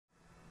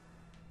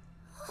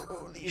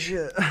Holy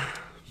shit.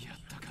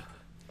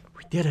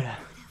 We did it.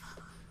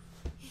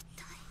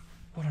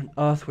 What on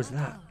earth was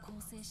that?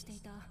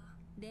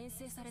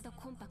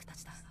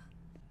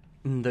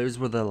 And those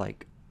were the,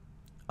 like,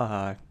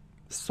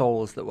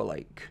 souls that were,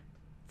 like,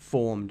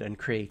 formed and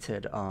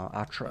created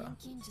Atra.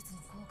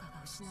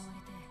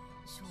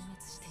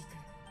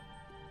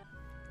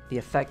 The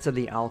effects of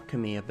the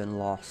alchemy have been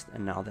lost,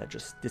 and now they're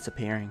just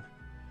disappearing.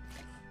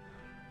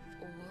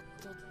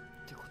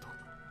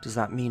 Does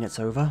that mean it's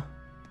over?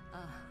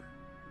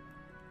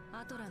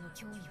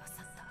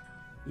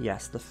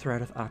 Yes, the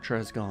threat of Atra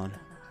is gone.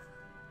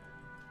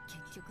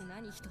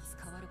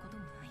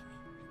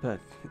 But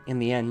in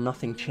the end,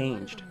 nothing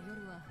changed.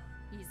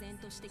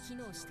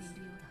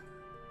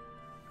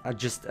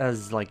 Just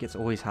as, like, it's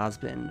always has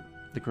been,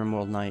 the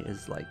Grimworld Night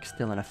is, like,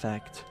 still in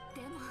effect.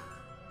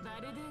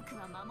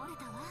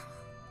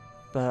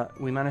 But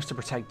we managed to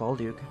protect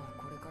Balduke.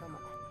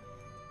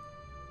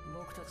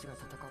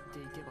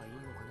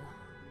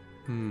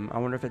 I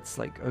wonder if it's,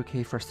 like,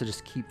 okay for us to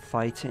just keep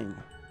fighting.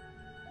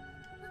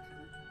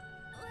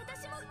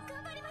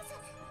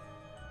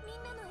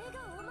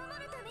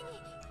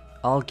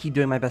 I'll keep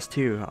doing my best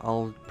too.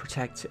 I'll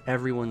protect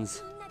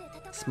everyone's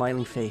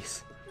smiling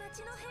face.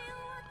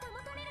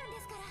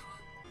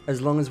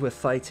 As long as we're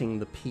fighting,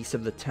 the peace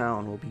of the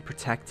town will be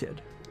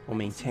protected or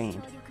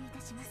maintained.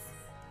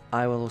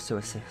 I will also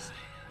assist.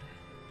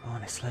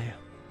 Honestly.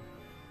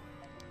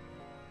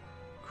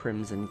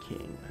 Crimson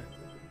King.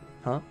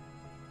 Huh?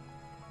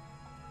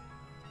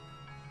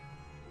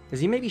 Is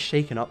he maybe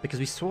shaken up? Because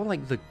we saw,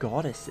 like, the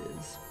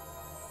goddesses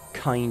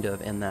kind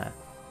of in there.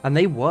 And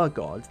they were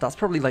gods. That's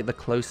probably, like, the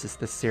closest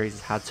this series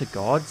has had to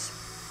gods.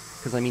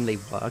 Because, I mean, they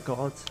were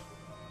gods.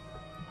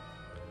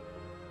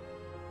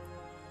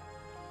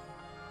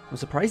 I'm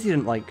surprised he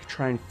didn't, like,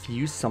 try and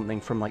fuse something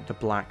from, like, the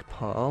Black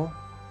Pearl.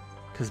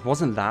 Because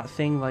wasn't that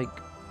thing, like,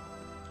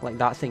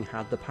 that thing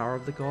had the power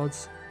of the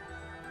gods?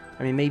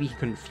 I mean, maybe he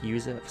couldn't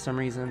fuse it for some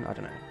reason. I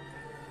don't know.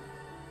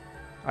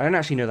 I don't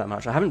actually know that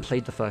much. I haven't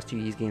played the first two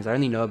Ys games. I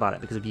only know about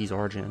it because of Ys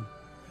Origin.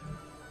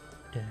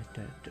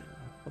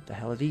 What the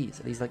hell are these?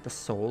 Are these like the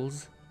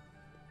souls?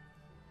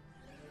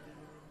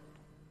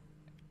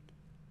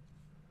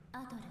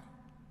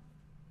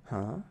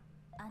 Huh?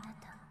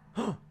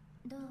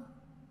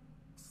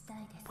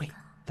 Wait,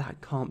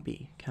 that can't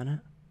be, can it?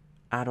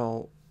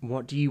 Adol,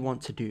 what do you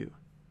want to do?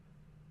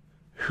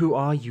 Who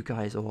are you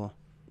guys, or...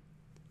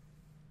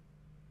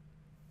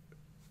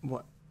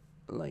 What?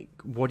 Like,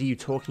 what are you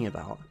talking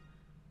about?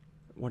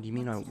 What do you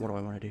mean, what do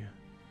I want to do?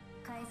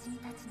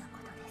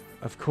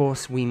 Of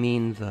course, we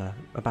mean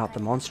about the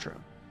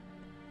Monstrum.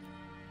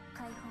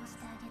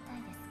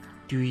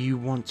 Do you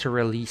want to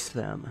release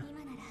them?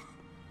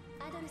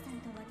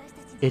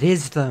 It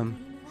is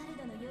them!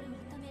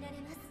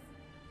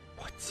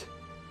 What?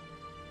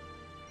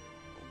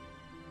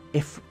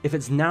 If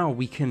it's now,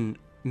 we can...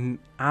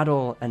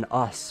 Adol and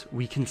us,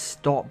 we can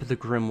stop the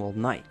Grimworld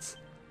Knights.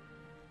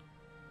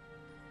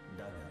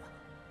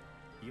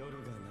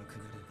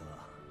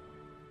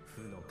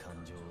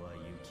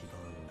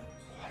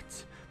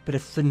 What? But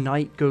if the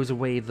night goes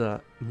away, the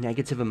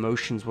negative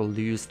emotions will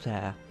lose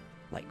their,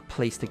 like,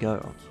 place to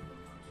go.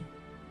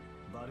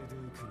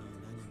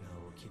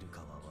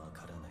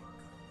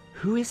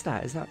 Who is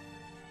that? Is that...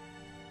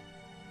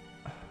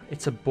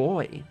 It's a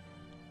boy. I'm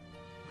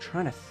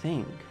trying to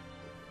think.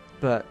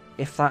 But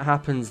if that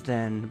happens,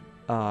 then,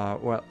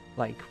 well,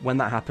 like, when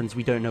that happens,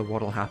 we don't know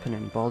what'll happen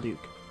in Balduke.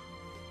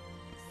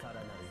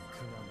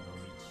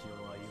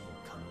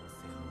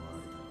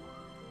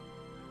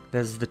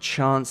 There's the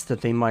chance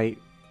that they might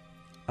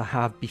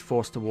be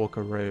forced to walk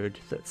a road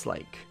that's,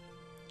 like,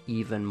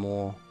 even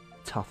more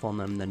tough on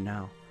them than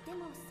now.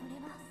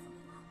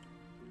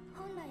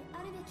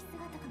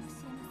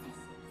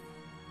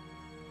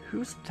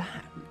 Who's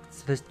that?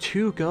 So there's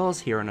two girls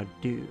here and a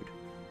dude.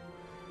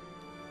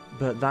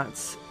 But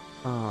that's,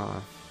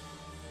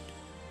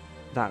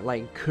 that,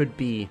 like, could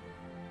be...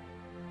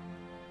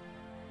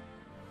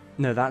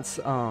 No, that's,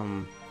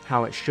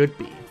 how it should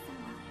be.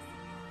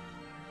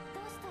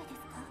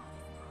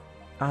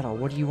 Adol,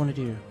 what do you want to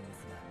do?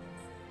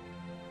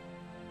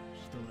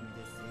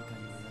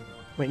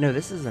 Wait, no,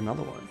 this is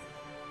another one.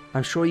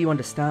 I'm sure you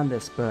understand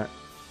this, but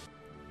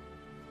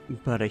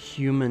a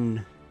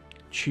human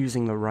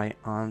choosing the right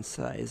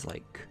answer is,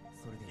 like,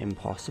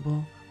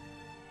 impossible.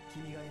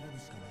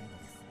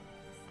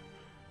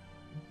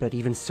 But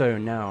even so,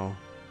 now,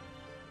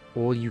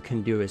 all you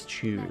can do is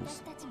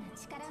choose.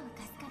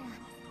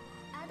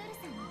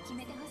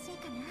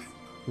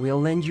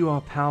 We'll lend you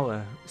our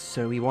power,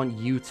 so we want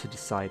you to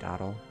decide,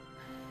 Adol.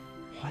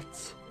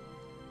 What?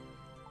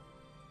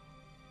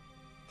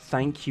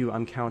 Thank you,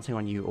 I'm counting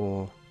on you,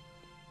 or...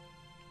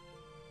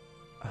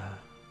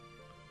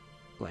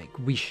 like,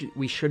 we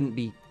shouldn't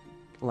be,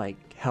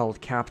 like, held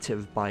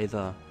captive by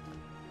the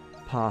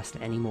past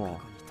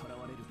anymore.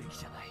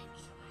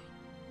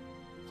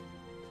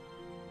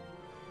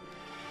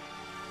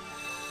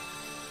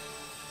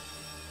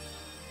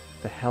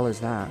 The hell is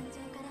that?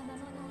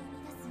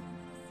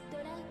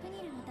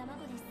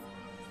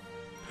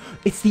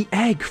 It's the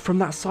egg from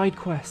that side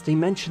quest. They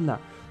mentioned that.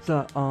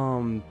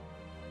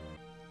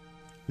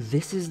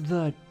 This is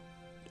the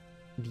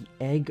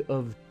egg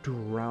of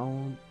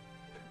the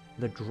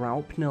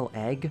Draupnil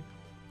egg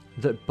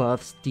that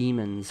births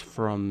demons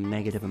from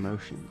negative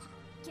emotions.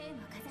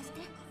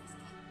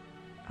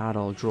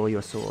 Adol, draw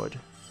your sword.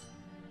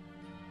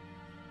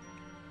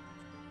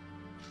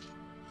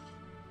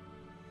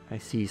 I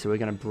see, so we're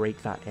gonna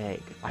break that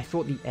egg. I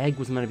thought the egg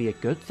was meant to be a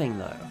good thing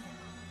though.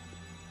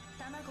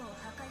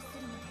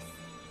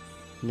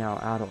 Now,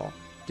 Adol,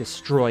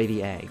 destroy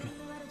the egg.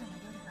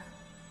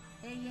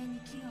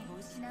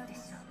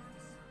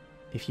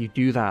 If you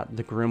do that,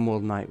 the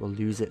Grimworld Knight will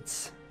lose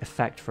its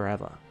effect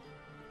forever.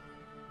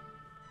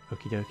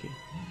 Okie dokie.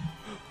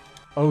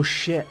 Oh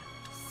shit!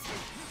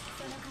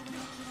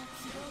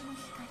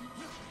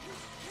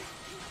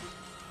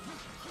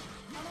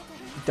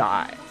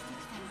 Die.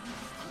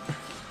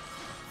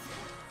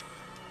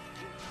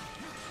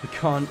 We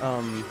can't,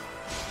 oh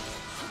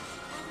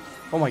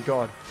my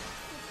god.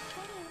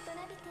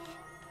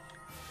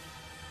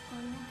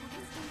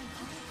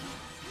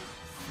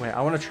 Wait,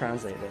 I want to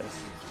translate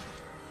this.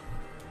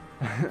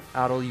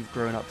 Adol, you've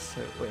grown up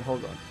so... Wait,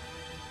 hold on.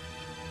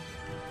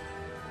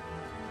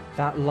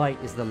 That light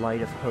is the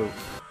light of hope.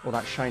 Or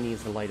that shiny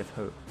is the light of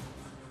hope.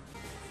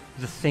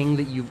 The thing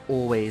that you've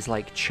always,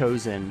 like,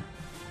 chosen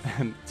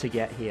to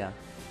get here.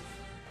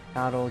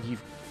 Adol,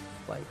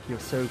 you're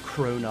so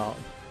grown up.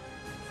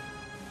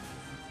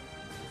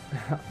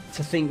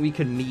 To think we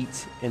could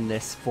meet in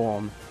this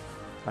form.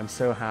 I'm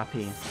so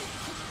happy.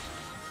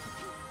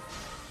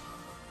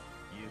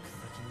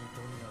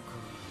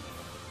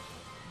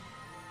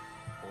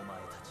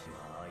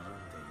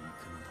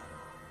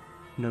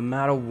 No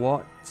matter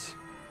what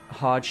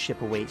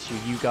hardship awaits you,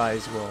 you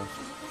guys will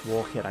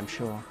walk it, I'm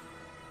sure.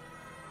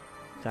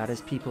 That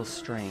is people's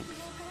strength.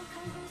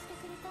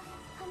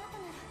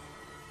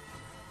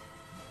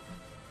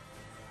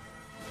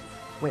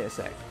 Wait a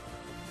sec.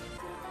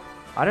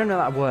 I don't know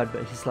that word,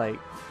 but he's like...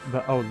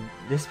 But, oh,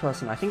 this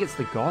person, I think it's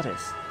the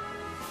goddess.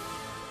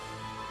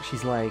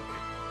 She's like...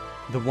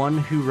 The one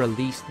who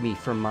released me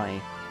from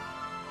my...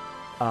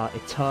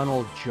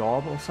 eternal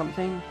job or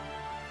something?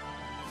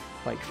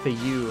 Like, for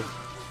you...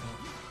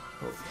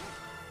 Oh.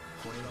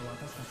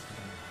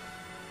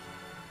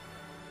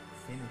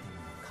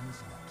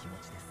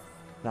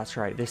 That's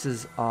right, this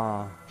is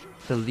the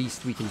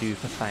least we can do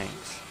for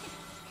thanks.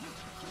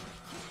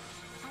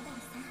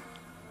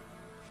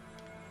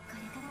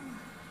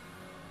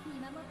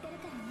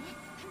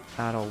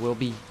 Adol, we'll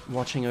be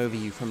watching over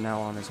you from now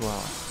on as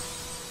well.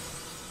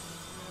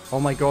 Oh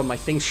my god, my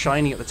thing's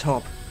shining at the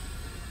top.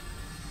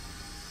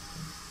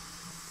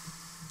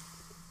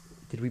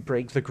 Did we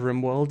break the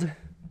Grimworld?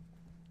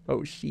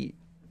 Oh shit.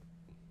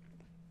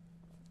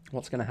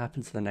 What's gonna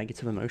happen to the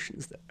negative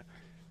emotions there?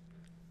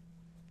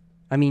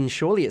 I mean,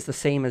 surely it's the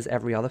same as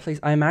every other place.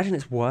 I imagine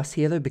it's worse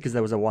here though, because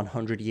there was a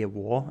 100-year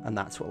war, and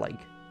that's what, like,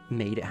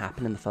 made it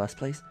happen in the first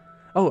place.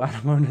 Oh,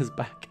 Anamona's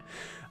back.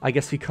 I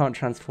guess we can't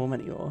transform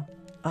anymore.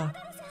 Ah.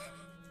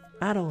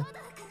 Adol.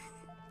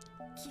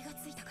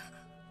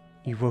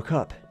 You woke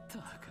up.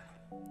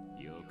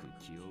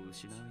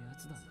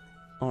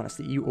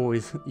 Honestly,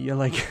 you're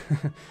like,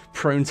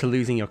 prone to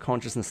losing your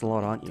consciousness a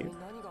lot, aren't you?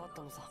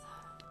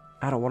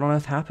 Adol, what on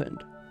earth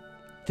happened?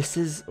 This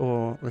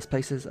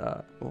place is,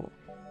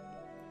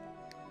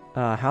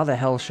 how the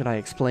hell should I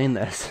explain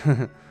this?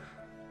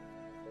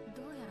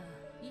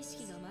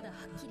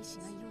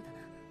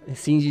 It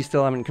seems you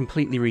still haven't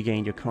completely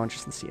regained your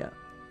consciousness yet.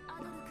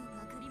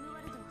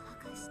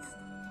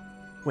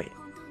 Wait.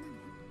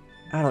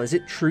 Adol, is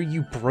it true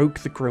you broke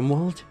the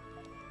Grimworld?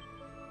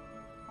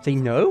 They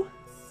know?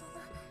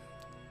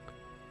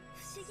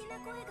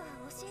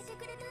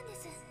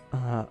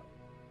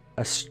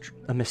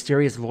 A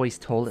mysterious voice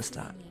told us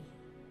that.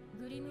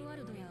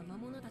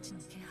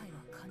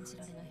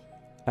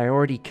 I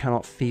already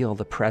cannot feel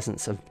the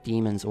presence of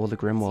demons or the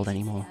Grimworld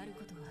anymore.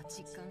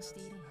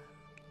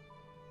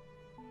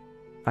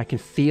 I can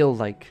feel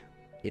that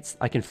it's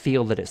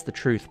the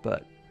truth,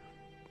 but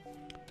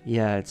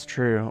yeah, it's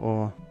true,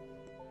 or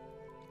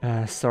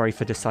sorry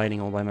for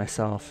deciding all by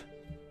myself.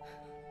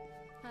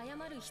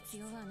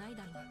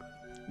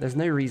 There's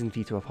no reason for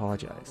you to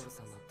apologize.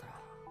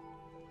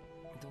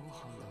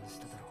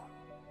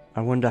 I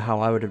wonder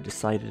how I would have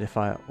decided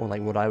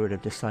what I would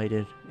have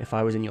decided if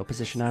I was in your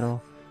position at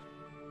all.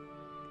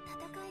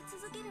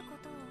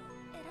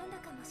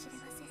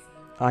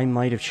 I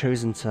might have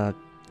chosen to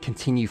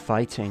continue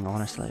fighting,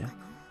 honestly.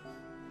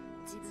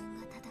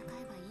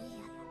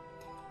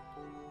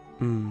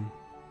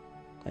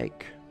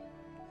 Like,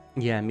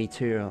 yeah, me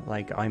too.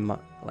 Like,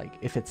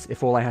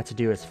 if all I had to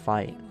do is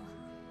fight.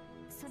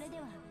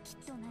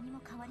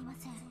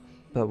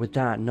 But with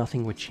that,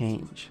 nothing would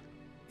change.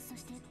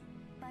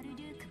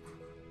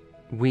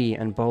 We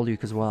and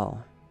Bolduc as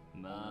well.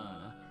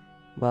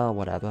 Well,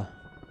 whatever.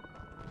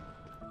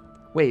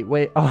 Wait.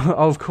 Oh,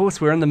 of course,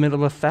 we're in the middle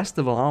of a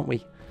festival, aren't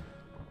we?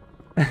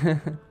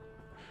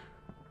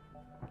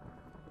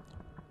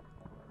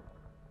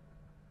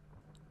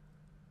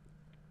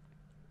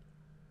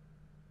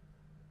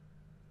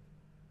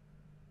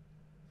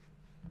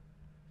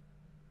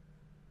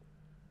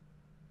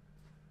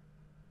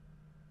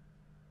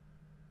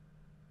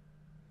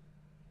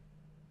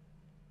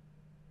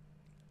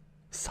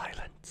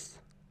 Silence.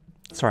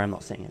 Sorry, I'm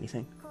not saying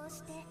anything.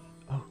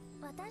 Oh.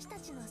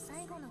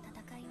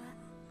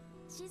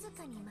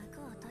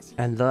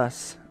 And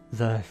thus,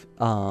 the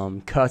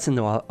curtain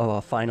of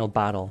our final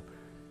battle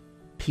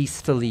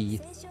peacefully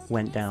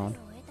went down.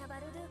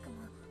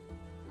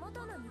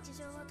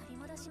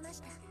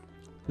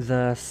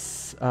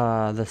 This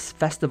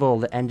festival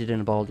that ended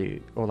in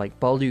Balduke, or like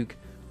Balduke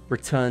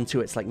returned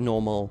to its like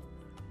normal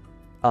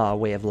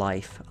way of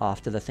life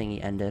after the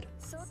thingy ended.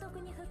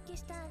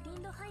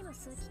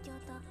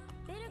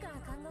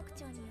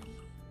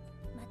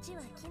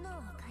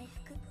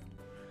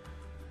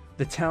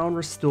 The town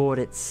restored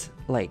its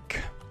like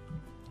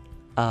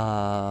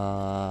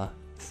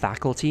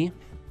faculty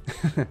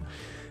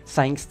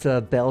thanks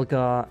to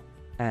Belgar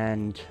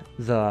and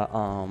the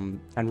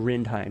and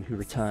Rindheim, who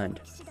returned.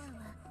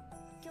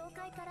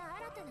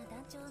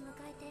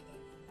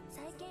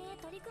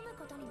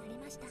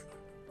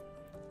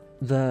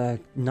 The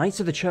Knights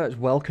of the Church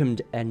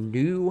welcomed a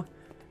new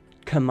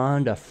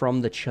commander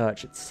from the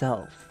church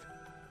itself,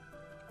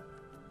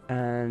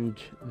 and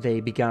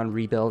they began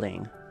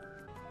rebuilding.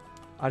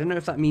 I don't know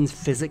if that means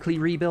physically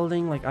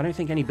rebuilding, like I don't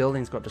think any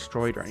buildings got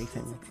destroyed or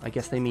anything. I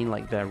guess they mean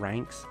like their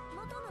ranks.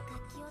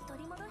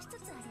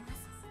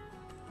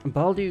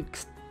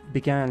 Balduke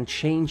began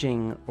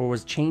changing, or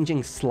was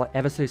changing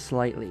ever so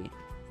slightly.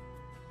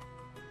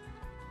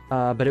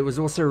 But it was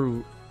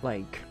also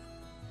like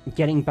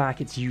getting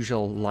back its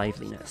usual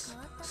liveliness,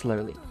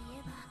 slowly.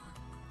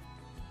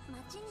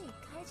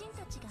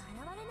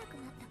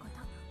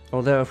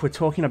 Although if we're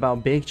talking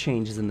about big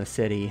changes in the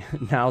city,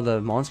 now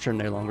the Monstrum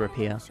no longer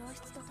appear.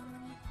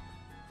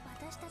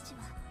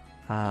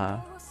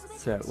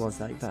 So it was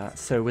like that.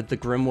 So with the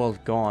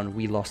Grimworld gone,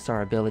 we lost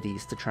our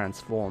abilities to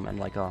transform and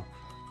like our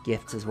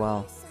gifts as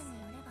well.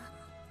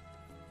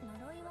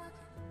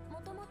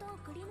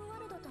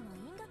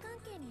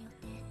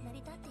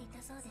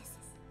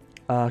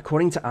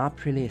 According to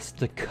Aprilis,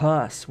 the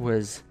curse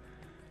was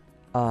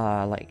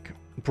like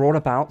brought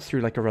about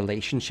through like a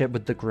relationship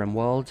with the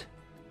Grimworld.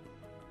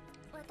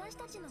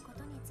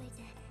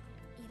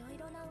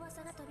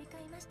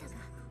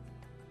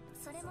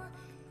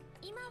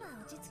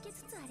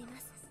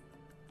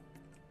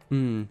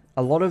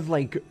 A lot of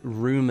like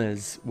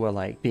rumors were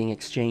like being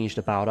exchanged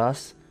about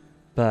us,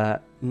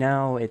 but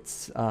now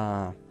it's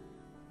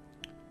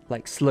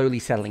like slowly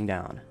settling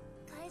down.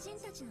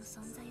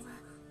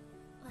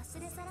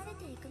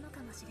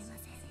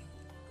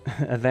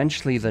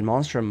 Eventually the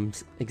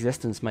Monstrum's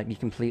existence might be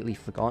completely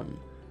forgotten.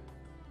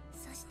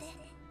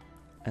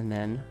 And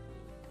then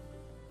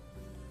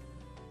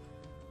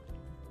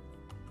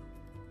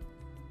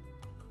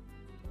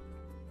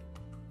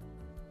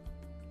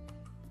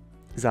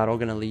is Adol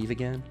gonna leave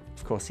again?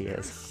 Of course he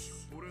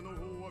is.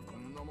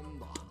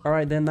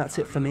 Alright then, that's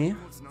it for me.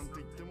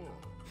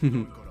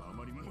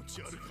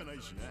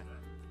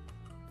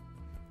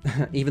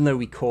 Even though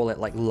we call it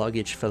like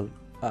luggage for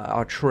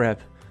our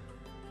trip,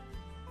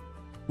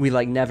 we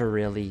like never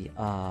really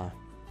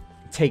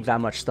take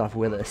that much stuff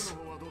with us.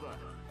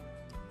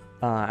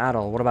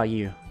 Adol, what about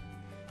you?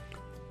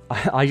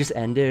 I just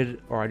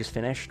ended, or I just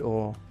finished,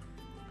 or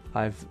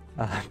I've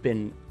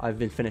been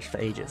finished for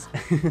ages.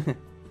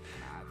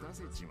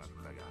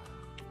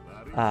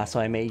 So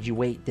I made you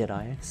wait, did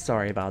I?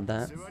 Sorry about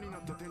that.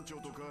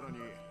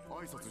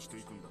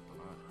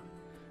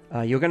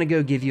 You're gonna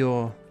go give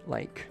your,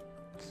 like,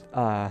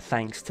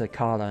 thanks to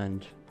Carla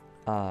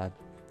and,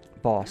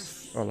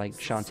 Boss, or, like,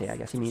 Shantae, I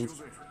guess he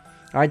means.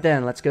 Alright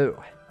then, let's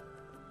go.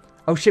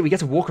 Oh shit, we get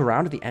to walk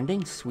around at the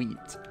ending?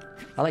 Sweet.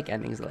 I like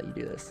endings that let you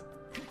do this.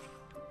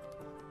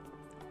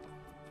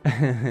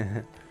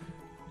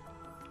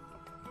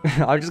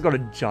 I've just got a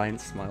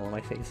giant smile on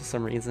my face for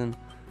some reason.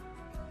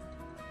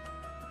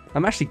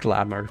 I'm actually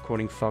glad my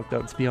recording fucked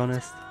up, to be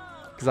honest.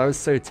 Because I was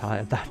so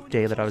tired that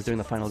day that I was doing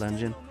the final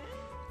dungeon.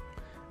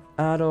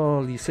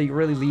 Adol, so you're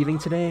really leaving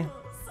today?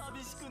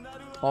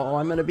 Oh,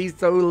 I'm gonna be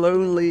so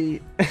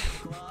lonely.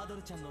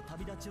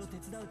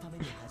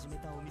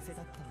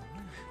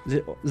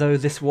 Though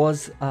this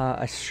was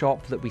a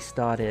shop that we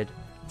started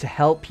to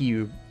help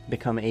you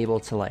become able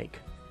to, like,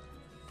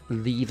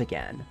 leave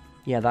again.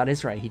 Yeah, that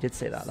is right, he did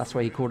say that. That's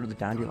why he called it the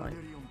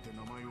Dandelion.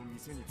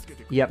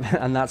 Yep,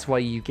 and that's why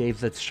you gave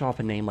the shop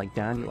a name like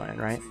Dandelion,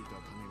 right?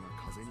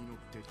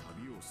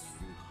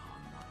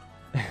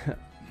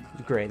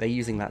 Great, they're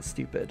using that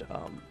stupid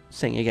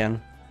thing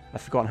again.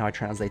 I've forgotten how I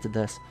translated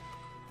this.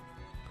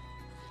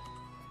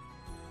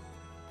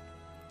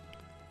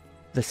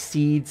 The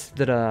seeds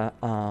that are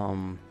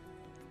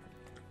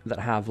that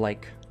have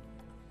like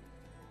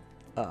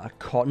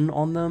cotton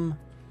on them,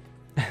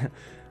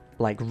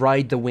 like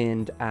ride the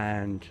wind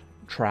and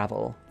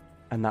travel,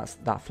 and that's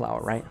that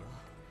flower, right?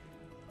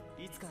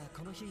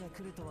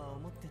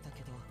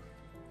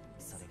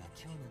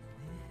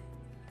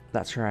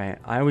 That's right.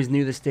 I always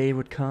knew this day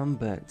would come,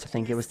 but to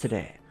think it was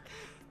today.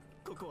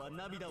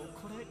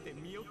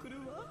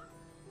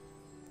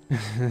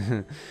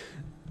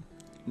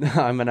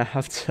 I'm gonna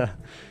have to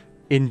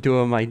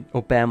endure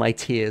bear my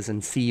tears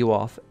and see you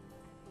off.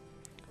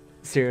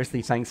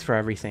 Seriously, thanks for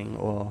everything,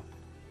 or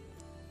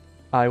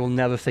I will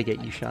never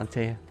forget you,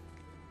 Shantae.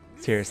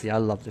 Seriously, I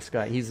love this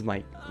guy. He's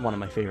one of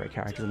my favorite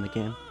characters in the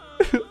game.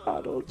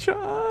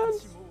 Adol-chan!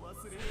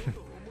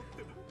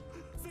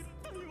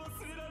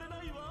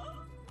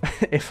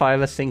 If I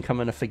ever think I'm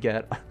gonna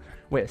forget...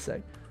 Wait a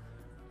sec.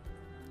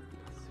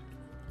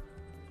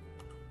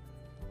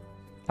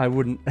 I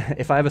wouldn't...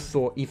 If I ever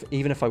thought...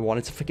 Even if I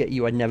wanted to forget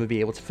you, I'd never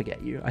be able to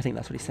forget you. I think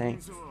that's what he's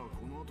saying.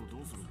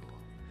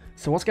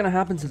 So what's gonna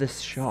happen to this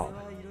shop?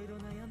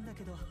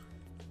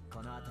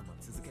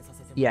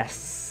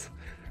 Yes.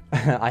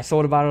 I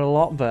thought about it a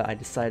lot, but I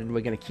decided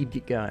we're gonna keep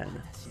it going.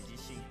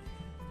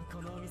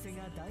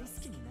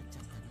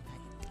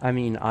 I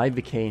mean, I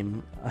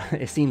became...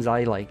 it seems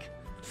I, like,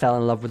 fell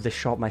in love with this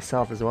shop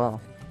myself as well.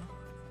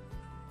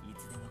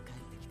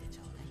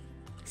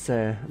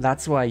 So,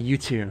 that's why you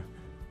two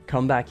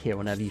come back here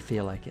whenever you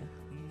feel like it.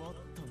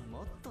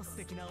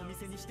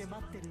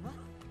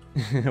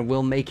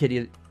 We'll make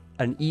it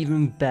an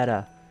even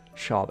better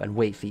shop and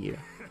wait for you.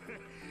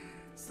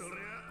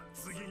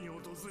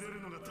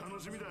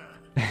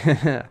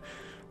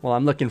 Well,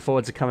 I'm looking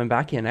forward to coming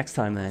back here next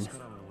time then.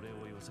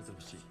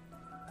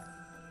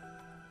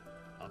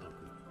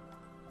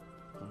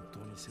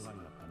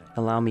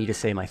 Allow me to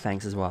say my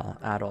thanks as well,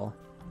 Adol.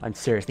 I'm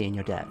seriously in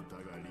your debt.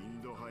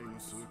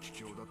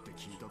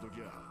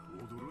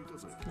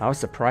 I was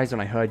surprised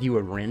when I heard you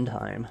were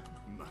Rindheim.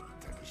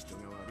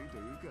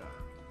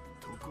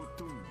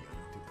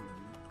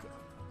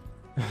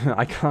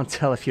 I can't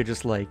tell if you're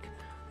just like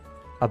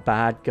a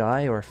bad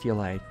guy or if you're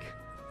like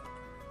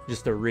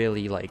just a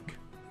really like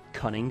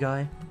cunning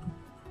guy.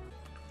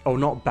 Oh,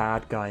 not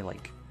bad guy,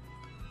 like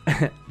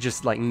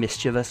just like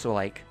mischievous or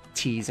like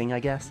teasing, I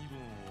guess.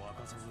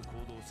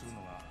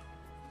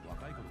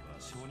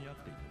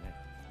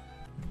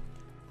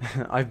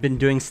 I've been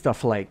doing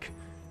stuff like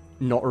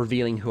not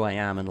revealing who I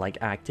am and like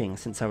acting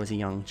since I was a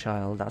young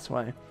child, that's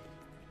why.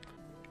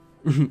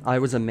 I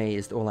was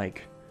amazed, or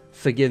like,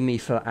 forgive me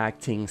for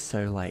acting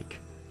so like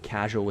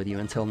casual with you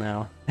until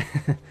now.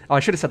 Oh, I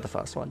should have said the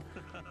first one.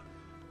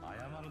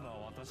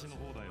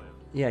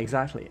 Yeah,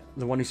 exactly.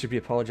 The one who should be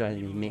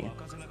apologizing is me.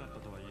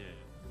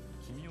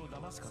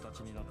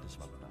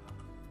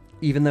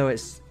 Even though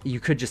you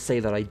could just say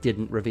that I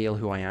didn't reveal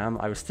who I am,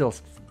 I was still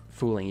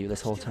fooling you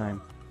this whole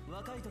time.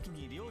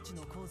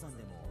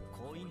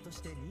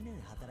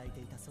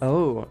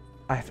 Oh,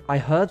 I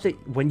heard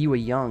that when you were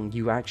young,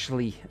 you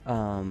actually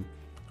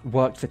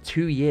worked for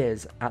 2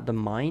 years at the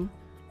mine.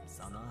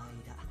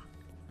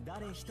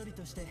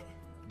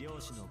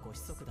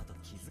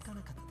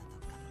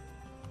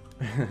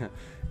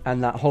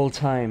 And that whole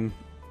time,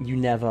 you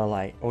never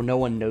like, or no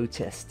one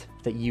noticed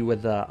that you were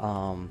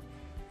the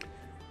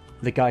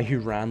guy who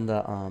ran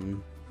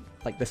the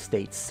like the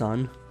state's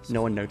son.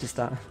 No one noticed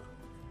that.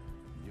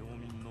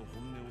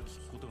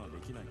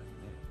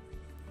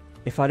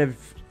 If I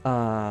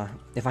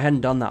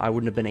hadn't done that, I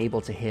wouldn't have been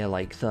able to hear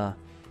like the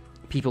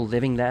people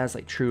living there's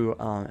like true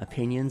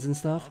opinions and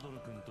stuff.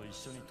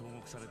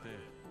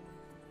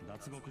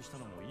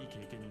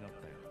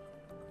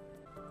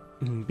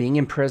 Being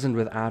imprisoned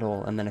with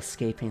Adol and then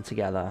escaping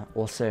together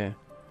also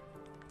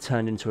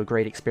turned into a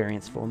great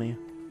experience for me.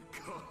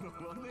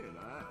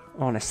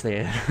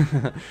 Honestly,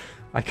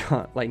 I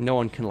can't, like, no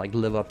one can like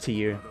live up to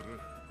you.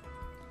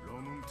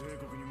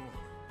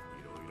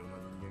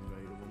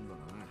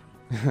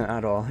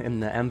 At all. In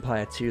the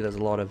Empire too, there's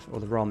a lot of, or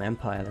the Rom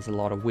Empire, there's a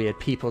lot of weird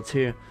people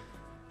too.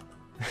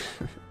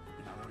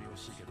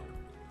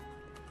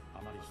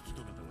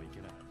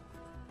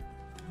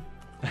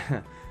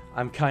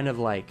 I'm kind of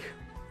like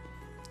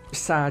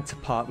sad to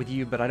part with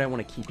you, but I don't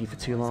want to keep you for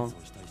too long.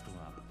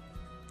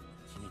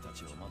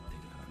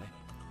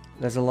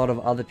 There's a lot of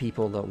other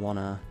people that want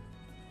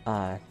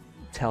to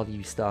tell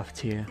you stuff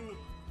too.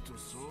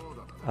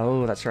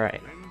 Oh, that's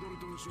right.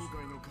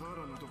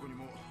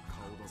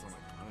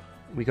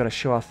 We gotta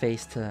show our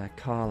face to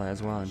Carla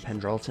as well in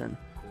Pendleton.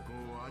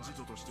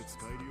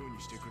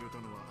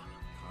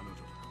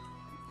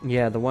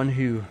 Yeah, the one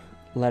who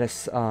let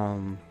us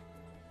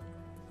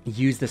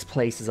use this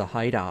place as a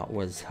hideout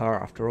was her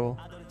after all.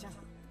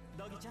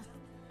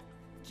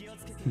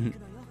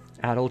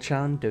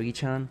 Adol-chan,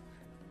 Dogi-chan,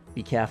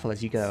 be careful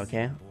as you go,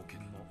 okay?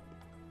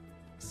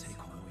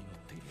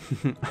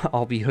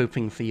 I'll be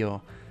hoping for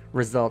your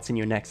results in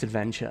your next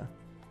adventure.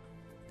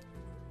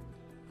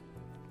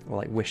 Or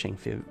like wishing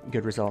for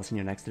good results in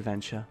your next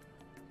adventure.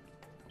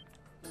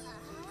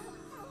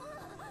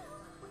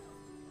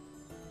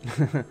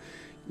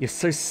 You're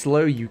so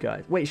slow, you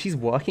guys. Wait, she's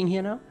working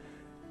here now?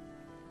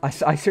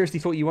 I seriously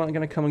thought you weren't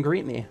going to come and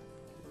greet me.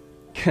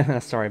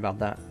 Sorry about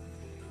that.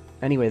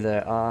 Anyway,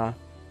 are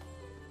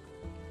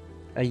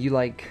you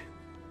like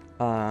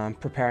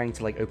preparing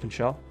to like open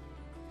shop?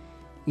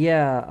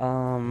 Yeah,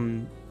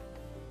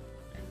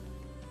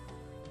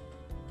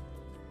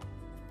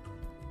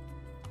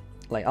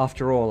 like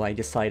after all, I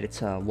decided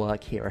to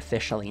work here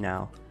officially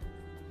now.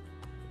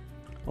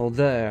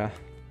 Although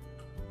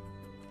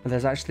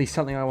there's actually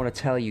something I want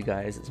to tell you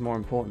guys. It's more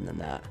important than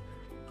that.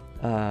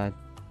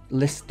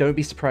 Don't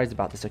be surprised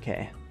about this,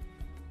 okay?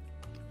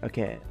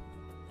 Okay.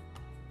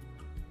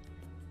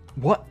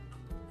 What?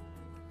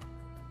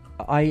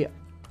 I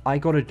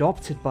got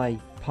adopted by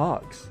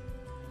Parks.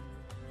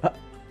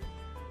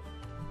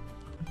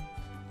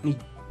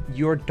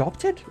 You're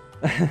adopted?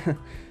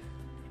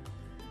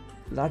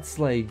 That's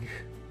like...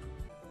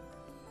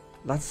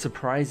 That's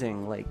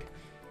surprising, like...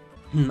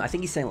 I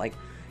think he's saying, like,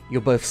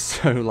 you're both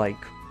so, like,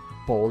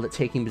 bold at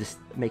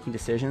making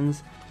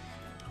decisions.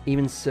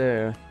 Even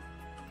so,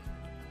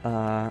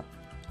 I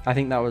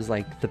think that was,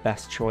 like, the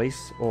best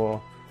choice,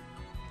 or...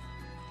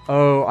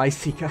 Oh, I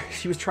see.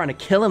 She was trying to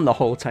kill him the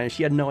whole time.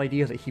 She had no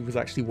idea that he was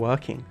actually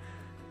working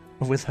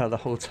with her the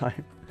whole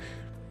time.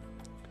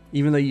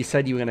 Even though you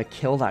said you were going to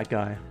kill that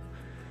guy.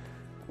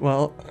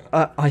 Well,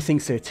 I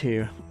think so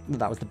too.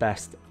 That was the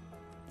best.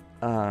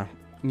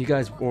 You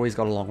guys always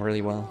got along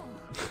really well.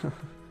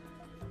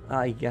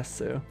 I guess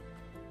so.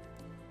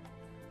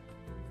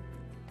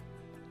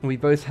 We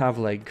both have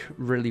like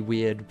really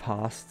weird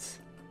pasts.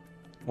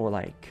 Or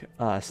like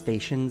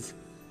stations.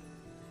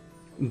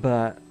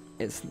 But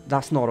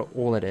that's not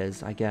all it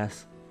is, I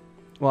guess.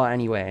 Well,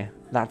 anyway,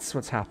 that's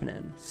what's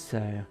happening. So,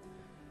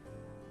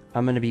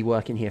 I'm going to be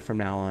working here from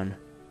now on.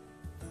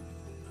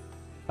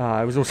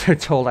 I was also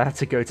told I had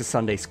to go to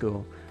Sunday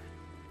school.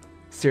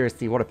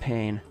 Seriously, what a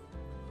pain.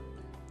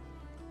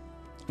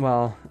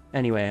 Well,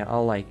 anyway,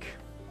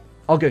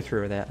 I'll go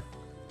through with it.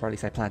 Or at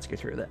least I plan to go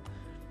through with it.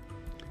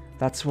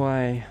 That's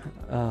why,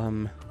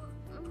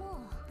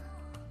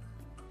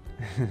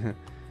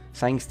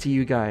 thanks to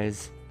you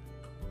guys,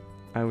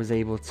 I was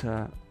able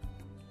to,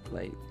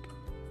 like,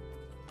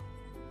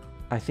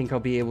 I think I'll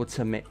be able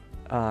to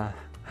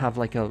have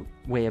like a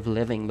way of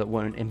living that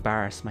won't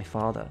embarrass my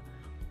father.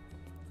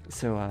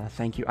 So,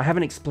 thank you. I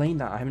haven't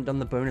explained that. I haven't done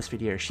the bonus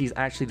video. She's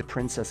actually the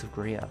Princess of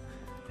Gria.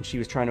 And she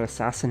was trying to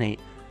assassinate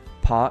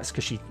Parks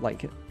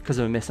because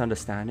of a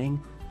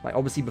misunderstanding. Like,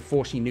 obviously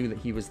before she knew that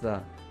he was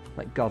the,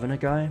 like, governor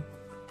guy.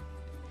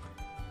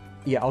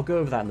 Yeah, I'll go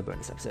over that in the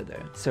bonus episode,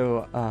 though.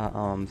 So,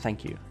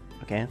 thank you.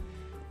 Okay?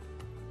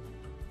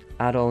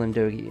 Adol and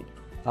Dogi,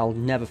 I'll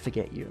never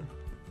forget you.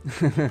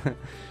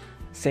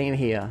 Same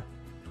here.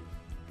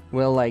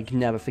 We'll, like,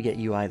 never forget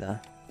you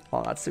either.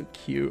 Oh, that's so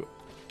cute.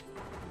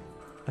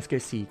 Let's go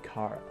see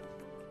Kara.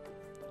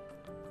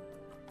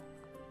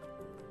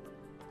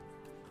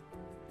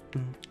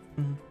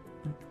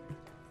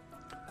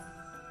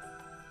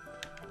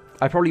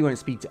 I probably won't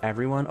speak to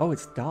everyone. Oh,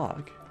 it's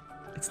dark.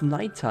 It's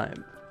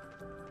nighttime.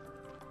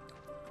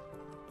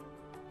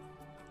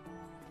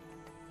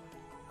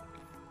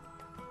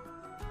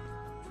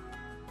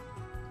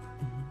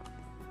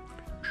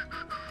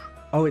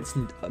 Oh, it's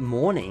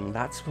morning.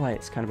 That's why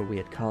it's kind of a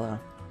weird color.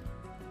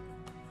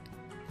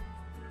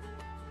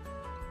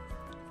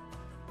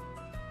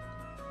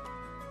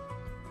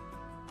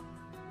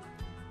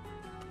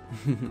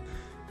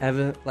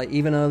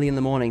 Even early in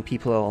the morning,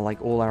 people are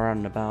like all around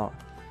and about.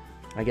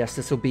 I guess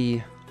this will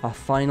be our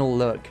final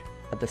look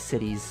at the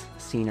city's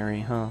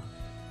scenery, huh?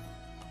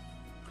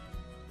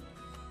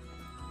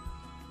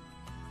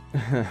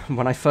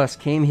 When I first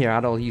came here,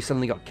 Adol, you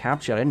suddenly got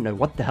captured. I didn't know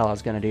what the hell I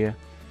was gonna do.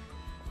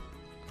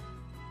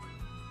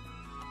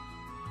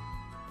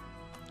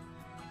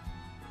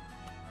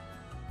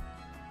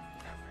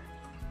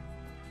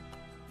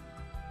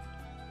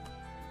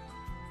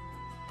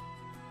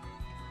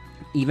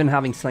 Even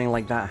having something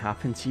like that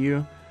happen to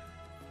you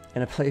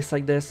in a place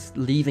like this,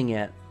 leaving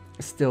it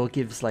still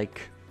gives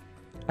like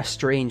a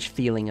strange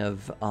feeling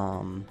of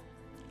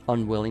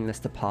unwillingness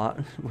to part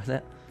with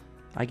it,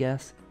 I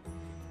guess.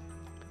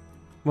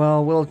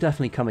 Well, we'll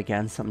definitely come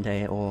again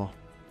someday, or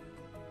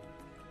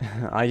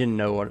I didn't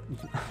know what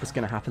was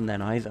going to happen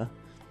then either.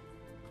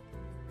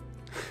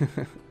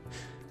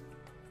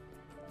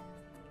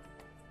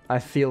 I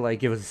feel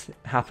like it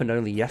happened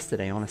only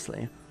yesterday,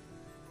 honestly.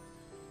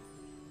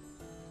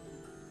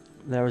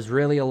 There was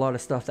really a lot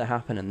of stuff that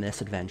happened in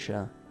this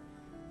adventure.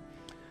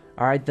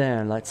 Alright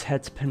then, let's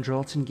head to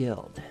Pendleton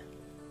Guild.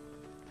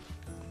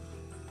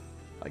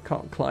 I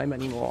can't climb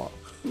anymore.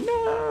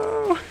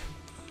 No!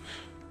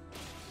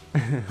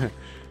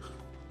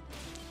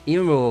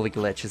 Even with all the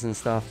glitches and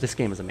stuff, this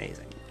game is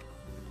amazing.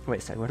 Wait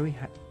a sec, where do we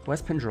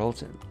where's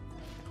Pendleton?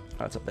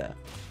 Oh, it's up there.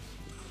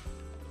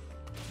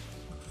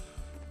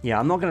 Yeah,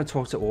 I'm not going to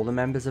talk to all the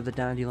members of the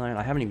Dandelion.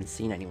 I haven't even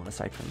seen anyone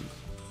aside from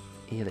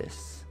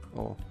Elis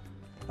or...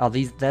 Oh,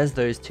 there's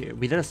those two.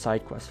 We did a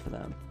side quest for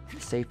them.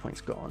 The save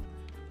point's gone.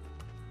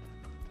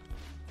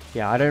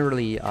 Yeah, I don't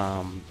really,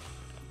 I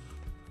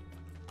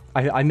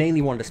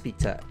mainly wanted to speak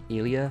to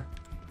Elia.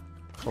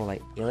 Or,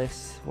 like,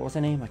 Elis. What was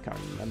her name? I can't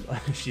remember.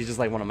 She's just,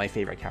 like, one of my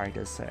favorite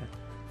characters, so...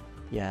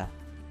 Yeah.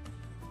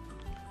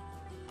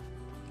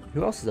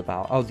 Who else is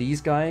about? Oh,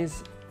 these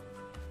guys?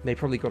 They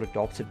probably got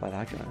adopted by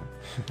that guy.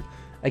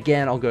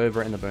 Again, I'll go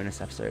over it in the bonus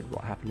episode,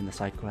 what happened in the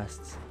side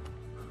quests.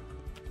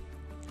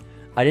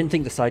 I didn't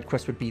think the side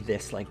quest would be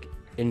this, like,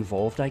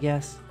 involved, I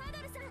guess.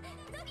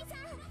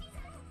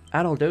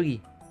 Adol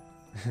Dogi.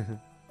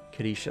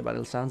 Kadisha, by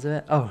the sounds of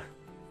it. Oh,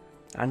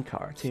 and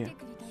Kara, too.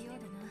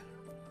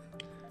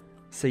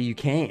 So you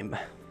came.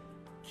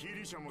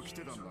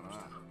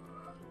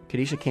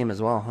 Kadisha came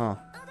as well, huh?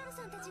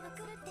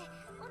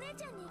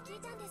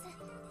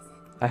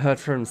 I heard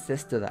from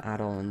sister that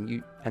Adol and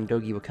you and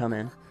Dogi were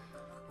coming.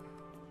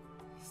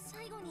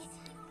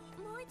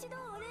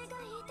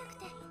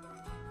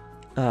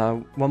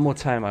 One more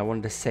time I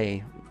wanted to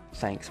say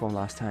thanks one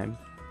last time.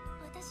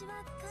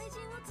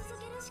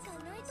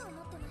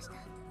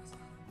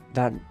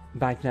 That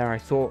back there I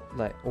thought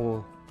that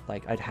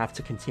like I'd have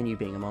to continue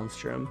being a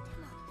monstrum.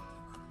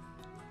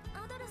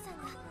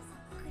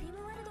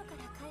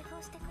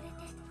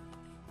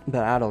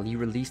 But Adol, you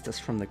released us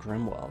from the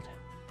grim world.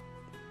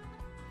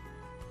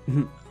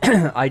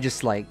 I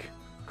just like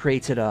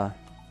created a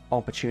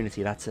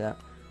opportunity, that's it.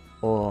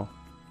 Or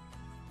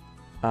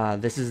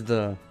this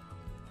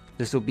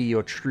will be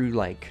your true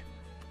like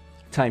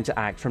time to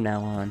act from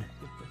now on.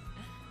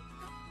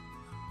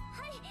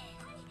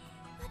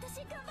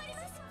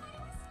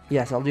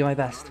 Yes, I'll do my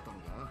best.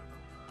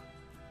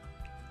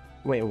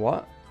 Wait,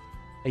 what?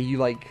 Are you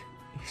like...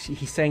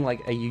 He's saying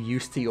like, are you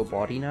used to your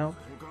body now?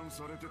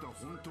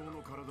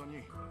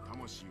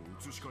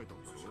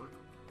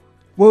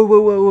 Whoa,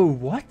 whoa, whoa, whoa,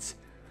 what?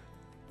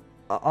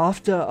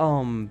 After,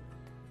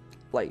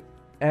 like,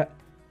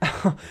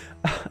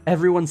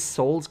 everyone's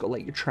souls got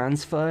like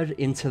transferred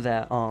into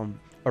their,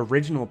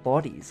 original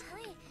bodies.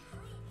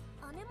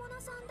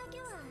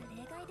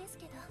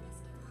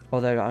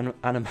 Although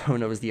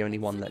Anamona was the only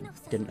one that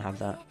didn't have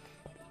that.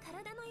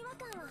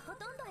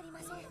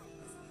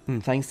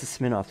 Thanks to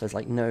Sminoff, there's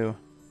like no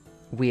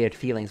weird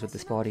feelings with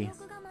this body.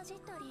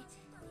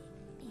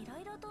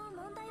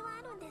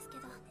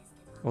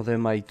 Although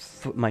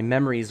my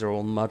memories are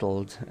all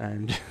muddled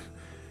and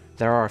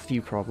there are a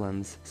few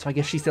problems. So I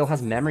guess she still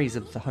has memories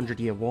of the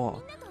 100-Year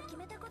War.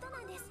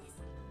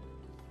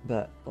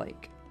 But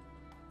like...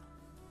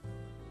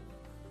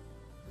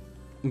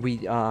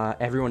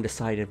 everyone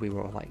decided we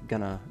were like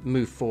gonna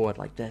move forward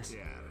like this.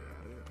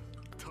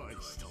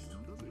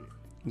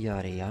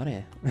 Yare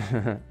yare.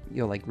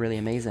 You're like really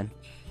amazing.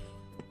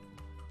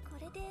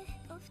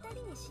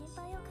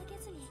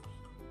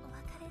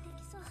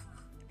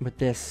 With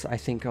this, I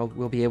think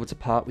we'll be able to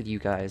part with you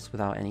guys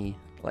without any,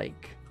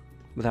 like,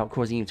 without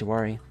causing you to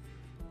worry.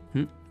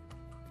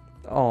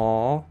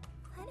 Aww.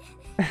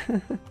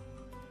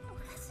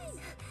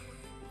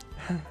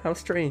 How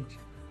strange.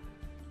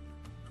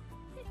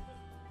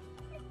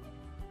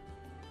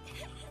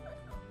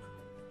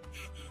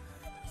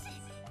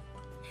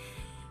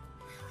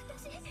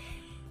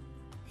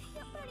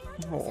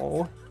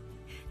 Aww.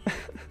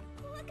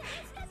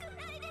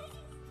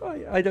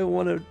 I don't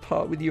want to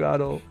part with you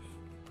at all.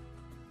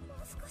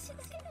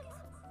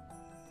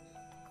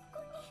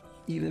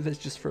 Even if it's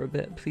just for a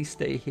bit, please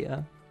stay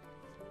here.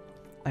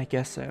 I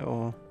guess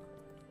so,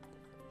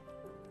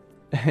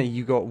 or...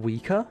 You got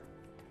weaker?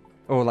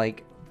 Or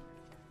like...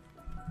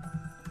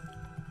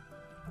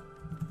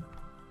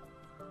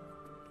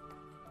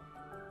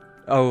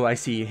 Oh, I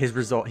see. His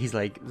resolve. He's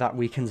like, that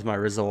weakens my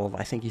resolve,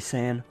 I think he's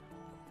saying.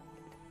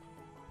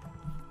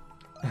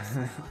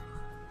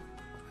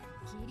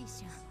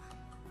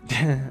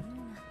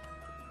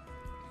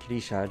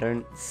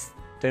 Kirisha,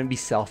 don't be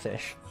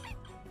selfish.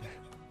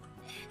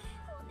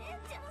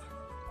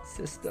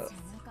 Sister.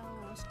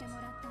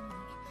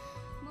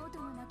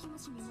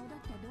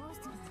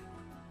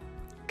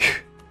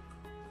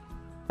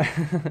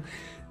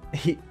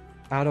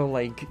 Ado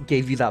like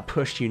gave you that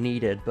push you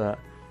needed, but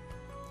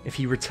if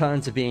you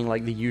return to being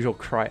like the usual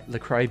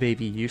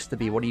crybaby you used to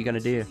be, what are you gonna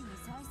do?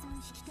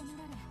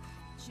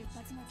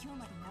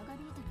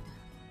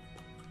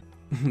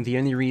 The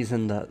only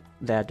reason that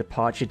their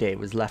departure date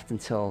was left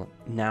until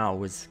now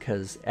was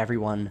because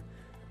everyone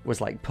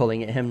was like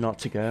pulling at him not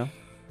to go.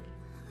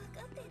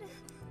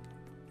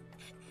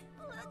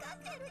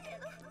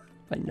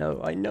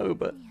 I know,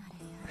 but...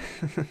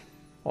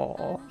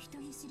 Aww.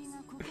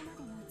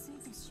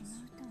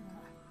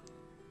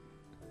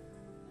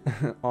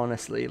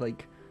 Honestly,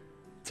 like,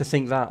 to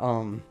think that,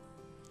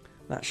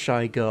 that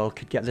shy girl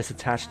could get this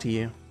attached to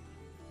you.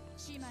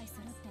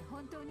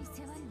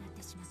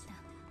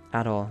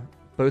 At all.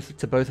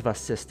 To both of us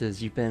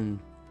sisters, you've been,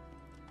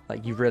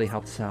 like, you've really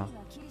helped us out.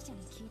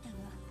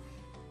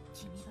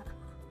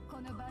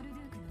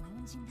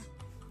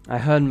 I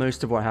heard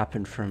most of what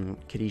happened from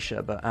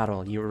Kirisha, but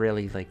Adol, you were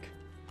really, like,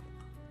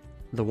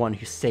 the one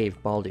who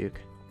saved Balduke.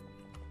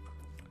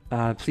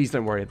 Please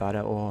don't worry about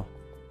it, or...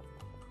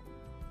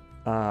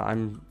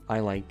 I,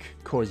 like,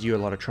 caused you a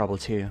lot of trouble,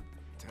 too.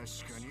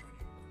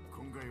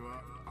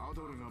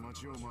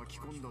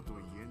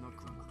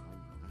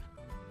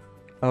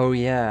 Oh,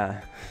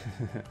 yeah.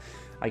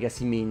 I guess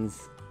he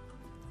means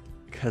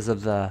because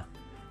of the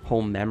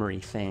whole memory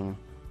thing.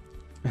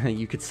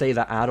 You could say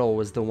that Adol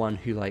was the one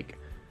who, like,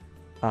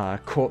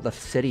 caught the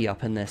city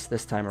up in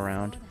this time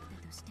around.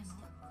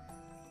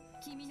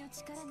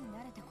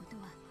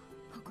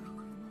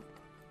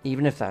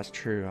 Even if that's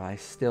true, I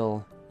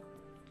still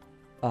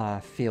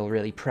feel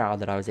really proud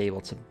that I was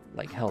able to,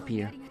 like, help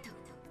you.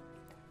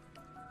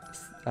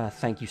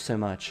 Thank you so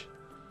much.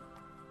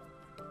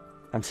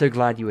 I'm so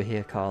glad you were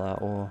here, Carla,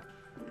 or...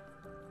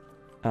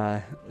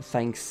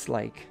 thanks,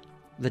 like...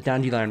 The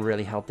dandelion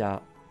really helped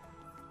out.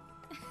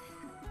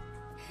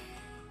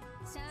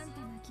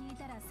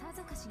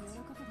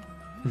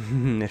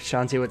 If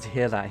Shantae were to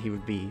hear that, he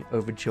would be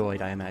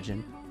overjoyed, I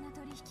imagine.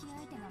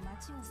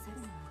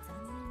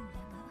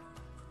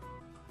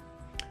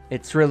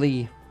 It's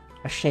really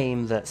a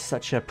shame that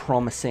such a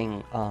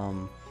promising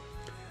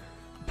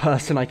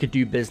person I could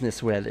do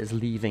business with is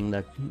leaving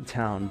the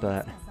town,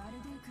 but...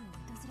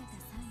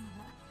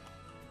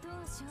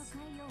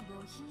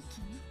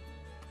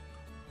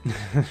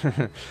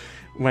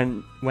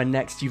 when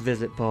next you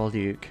visit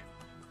Balduke,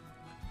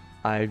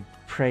 I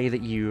pray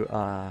that you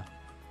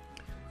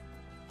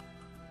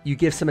you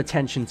give some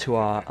attention to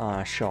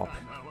our shop.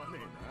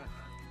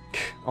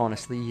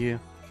 Honestly, you.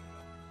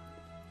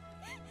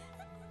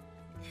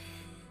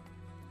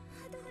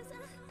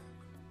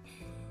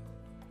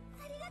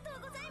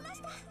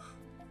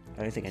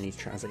 I don't think I need to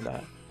translate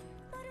that.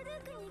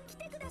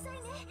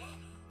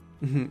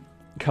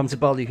 Come to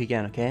Balduke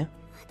again, okay?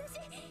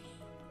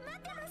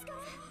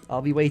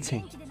 I'll be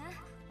waiting.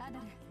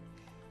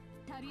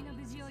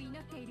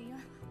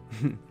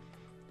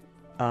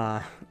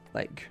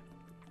 Like,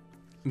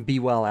 be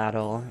well,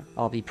 Adol.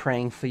 I'll be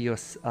praying for your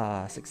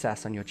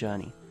success on your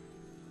journey.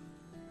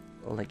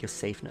 Or, like, your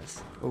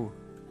safeness. Oh.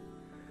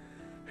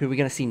 Who are we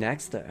gonna see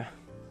next, though?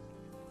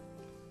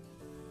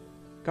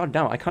 God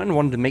damn, I kind of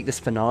wanted to make this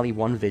finale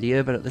one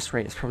video, but at this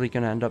rate it's probably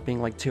gonna end up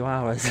being like 2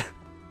 hours.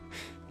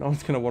 No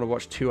one's gonna want to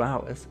watch 2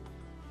 hours.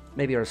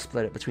 Maybe I'll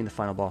split it between the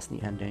final boss and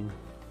the ending.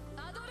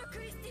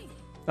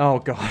 Oh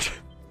god.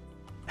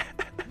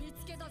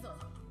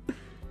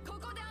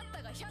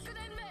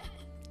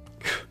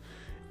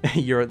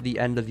 You're at the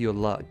end of your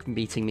luck,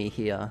 meeting me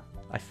here.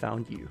 I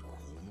found you.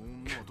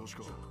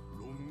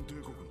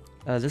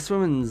 This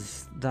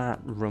woman's that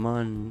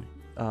Roman,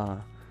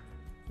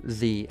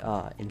 the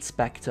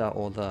inspector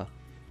or the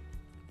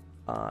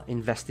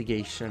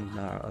investigation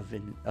of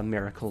a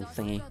miracle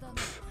thingy.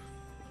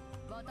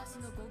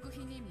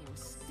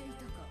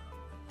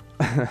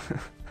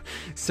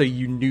 So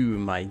you knew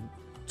my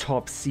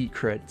top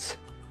secret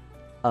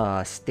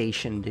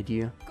station, did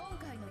you?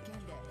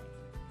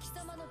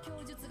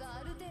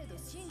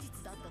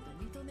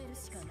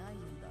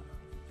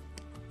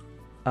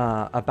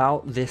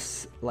 About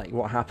this, like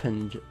what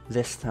happened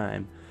this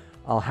time,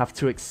 I'll have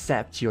to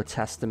accept your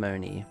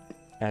testimony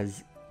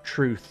as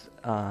truth,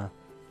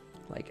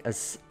 like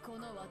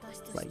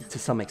to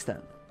some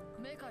extent.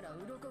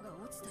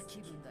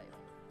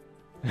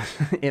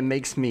 It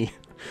makes me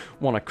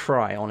want to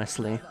cry,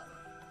 honestly.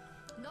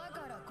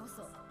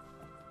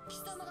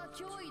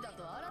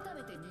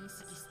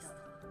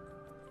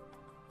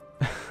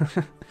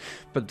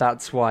 But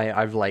that's why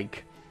I've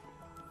like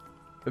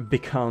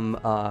become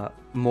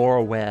more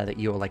aware that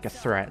you're like a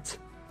threat.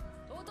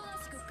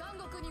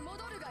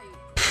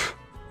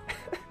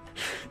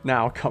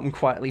 Now come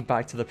quietly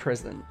back to the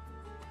prison.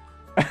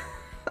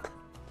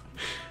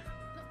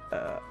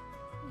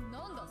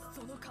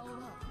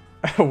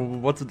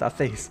 What's with that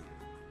face?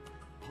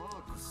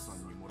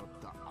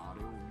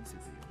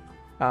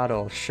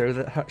 Adol,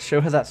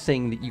 show her that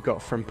thing that you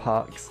got from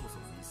Parks.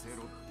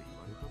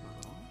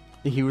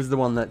 He was the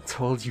one that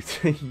told you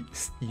to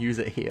use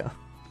it here.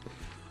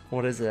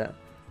 What is it?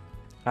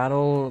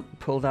 Adol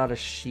pulled out a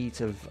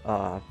sheet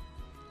of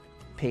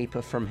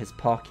paper from his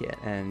pocket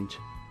and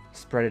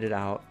spread it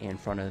out in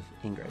front of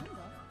Ingrid.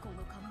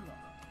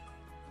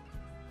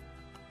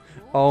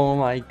 Oh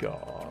my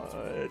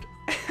god.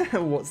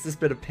 What's this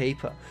bit of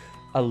paper?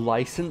 A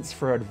license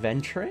for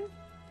adventuring?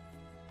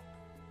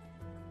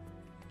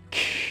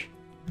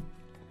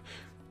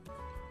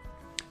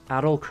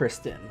 Adol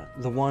Kristen,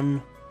 the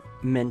one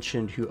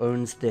mentioned who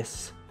owns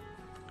this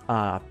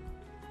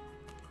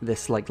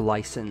this like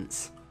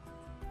license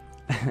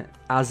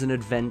as an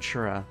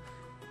adventurer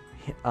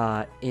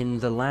in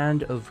the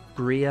land of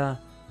Gria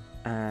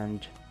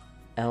and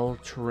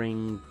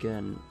Eltringen.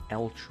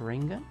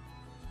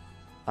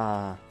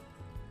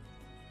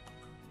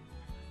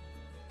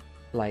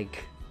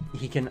 Like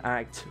he can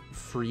act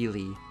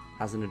freely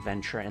as an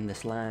adventurer in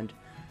this land.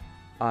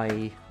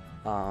 I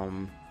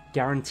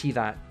guarantee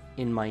that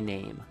in my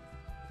name.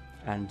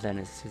 And then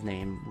it's his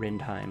name,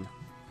 Rindheim.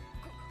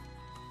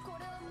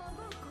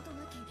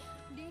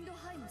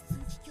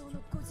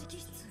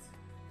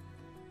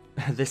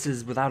 This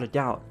is without a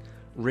doubt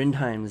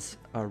Rindheim's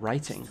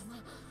writing.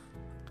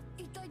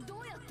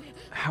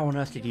 How on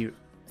earth did you...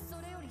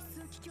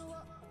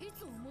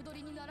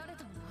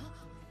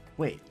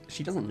 Wait,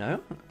 she doesn't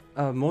know?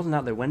 More than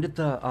that though, when did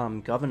the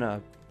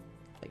governor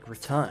like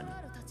return?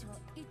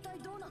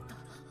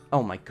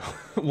 Oh my god,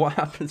 what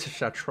happened to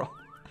Chatral?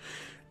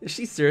 Is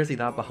she seriously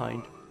that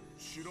behind?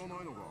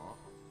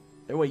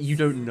 Wait, you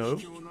don't know?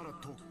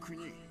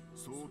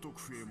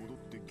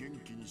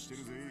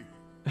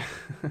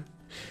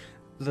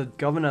 The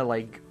governor,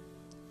 like,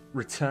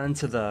 returned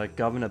to the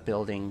governor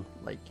building,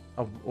 like,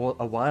 a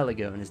while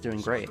ago and is doing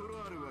great.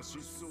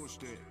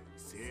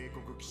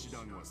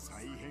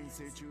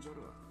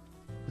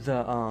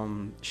 The,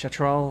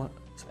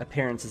 Chatral's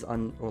appearance is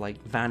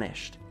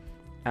vanished,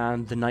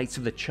 and the Knights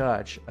of the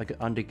Church are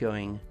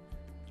undergoing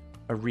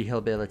a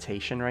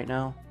rehabilitation right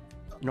now.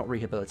 Not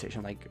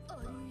rehabilitation, like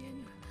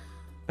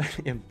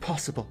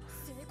Impossible.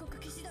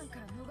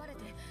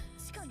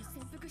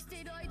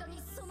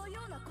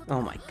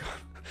 Oh my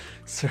god.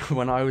 So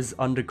when I was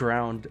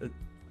underground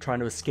trying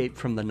to escape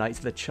from the Knights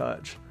of the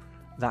Church,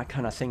 that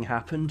kind of thing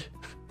happened.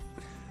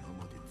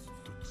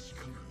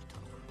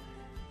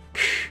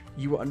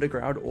 You were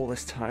underground all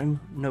this time?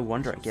 No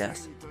wonder, I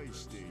guess.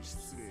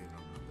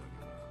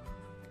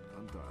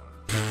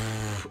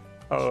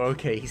 Oh,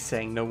 okay, he's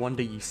saying, no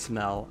wonder you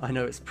smell. I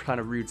know it's kind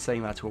of rude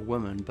saying that to a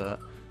woman, but...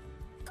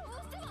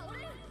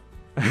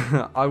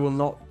 I will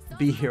not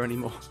be here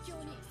anymore.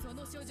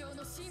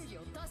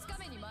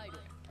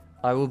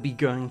 I will be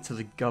going to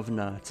the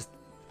governor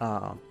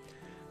to,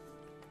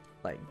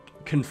 like,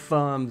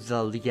 confirm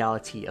the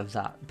legality of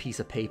that piece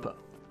of paper.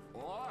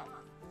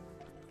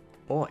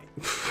 Oi.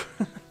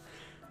 You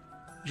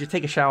should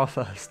take a shower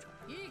first.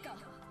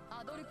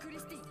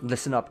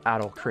 Listen up,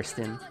 adult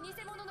Kristen.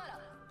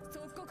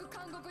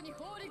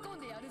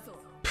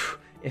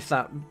 If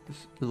that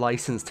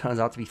license turns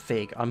out to be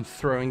fake, I'm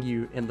throwing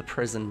you in the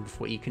prison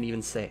before you can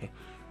even say.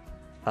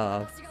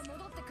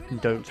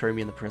 Don't throw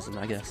me in the prison,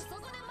 I guess.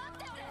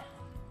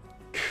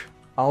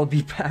 I'll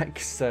be back,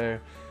 so...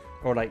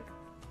 Or like,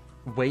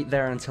 wait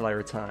there until I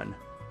return.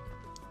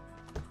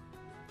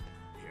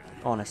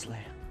 Honestly.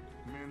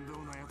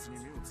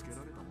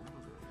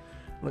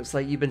 Looks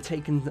like you've been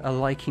taken a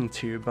liking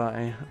to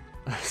by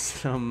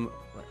some,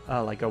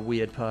 like a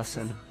weird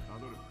person.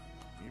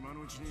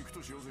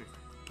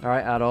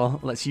 Alright,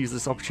 Adol, let's use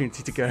this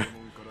opportunity to go.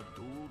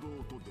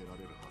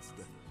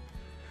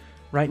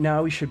 Right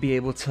now, we should be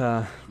able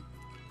to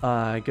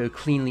go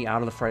cleanly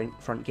out of the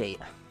front gate.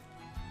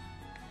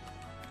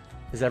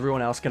 Is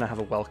everyone else going to have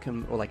a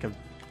welcome or like a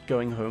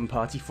going home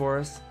party for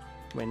us?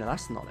 Wait, no,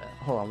 that's not it.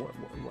 Hold on,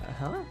 what,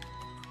 huh?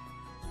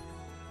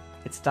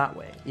 It's that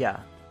way, yeah.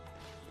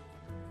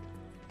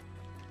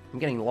 I'm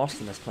getting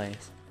lost in this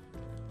place.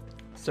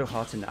 It's so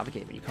hard to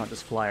navigate when you can't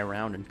just fly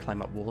around and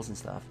climb up walls and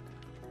stuff.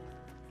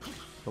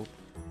 Oh.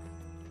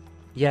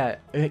 Yeah,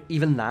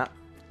 even that,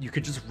 you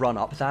could just run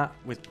up that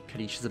with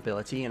Kadisha's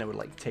ability and it would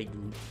like take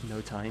no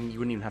time. You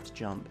wouldn't even have to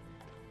jump.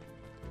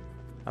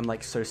 I'm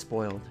like so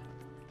spoiled.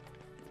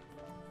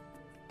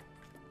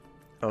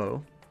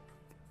 Oh.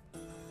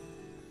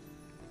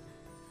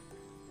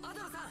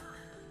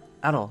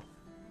 Adol.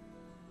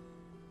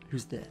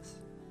 Who's this?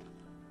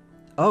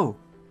 Oh!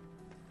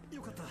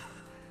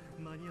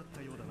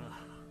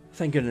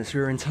 Thank goodness we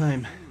were in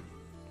time.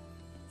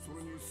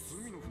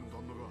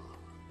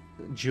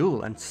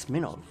 Jewel and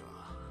Smirnov.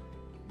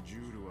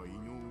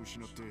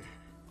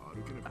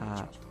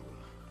 Oh,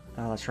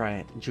 that's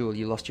right. Jewel,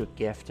 you lost your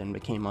gift and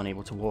became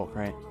unable to walk,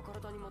 right?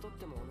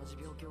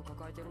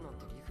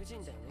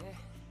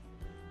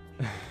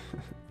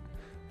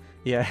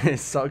 Yeah, it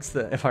sucks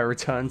that if I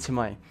return to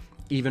my...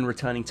 Even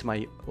returning to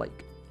my,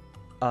 like,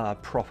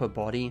 proper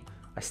body,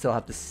 I still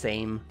have the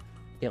same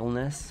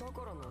illness.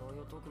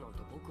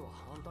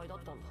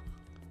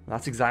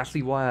 That's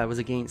exactly why I was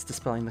against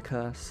dispelling the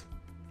curse.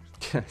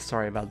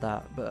 Sorry about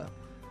that, but...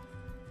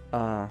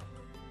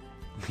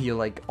 you're,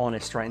 like,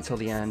 honest right until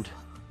the end.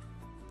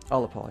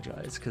 I'll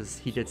apologize, because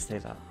he did say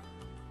that.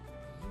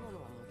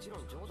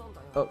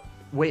 Oh,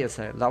 wait a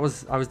second. I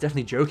was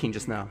definitely joking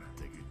just now.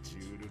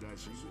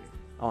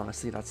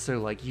 Honestly, that's so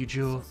like you,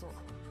 Jewel.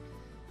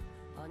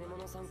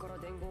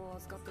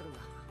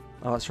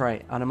 Oh, that's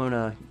right.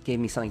 Anemona gave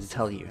me something to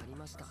tell you.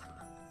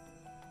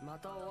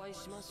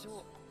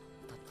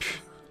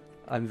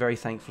 I'm very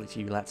thankful to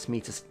you. Let us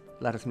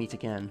meet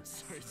again,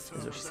 is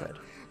what she said.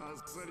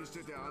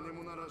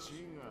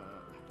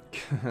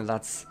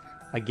 That's,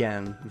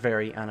 again,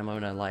 very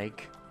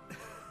Anemona-like.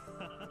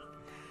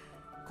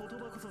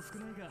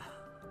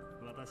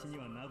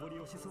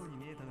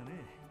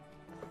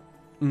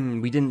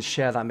 We didn't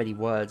share that many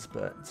words,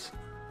 but...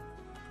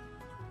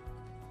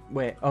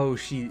 Wait, oh,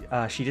 she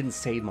didn't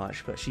say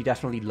much, but she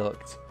definitely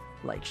looked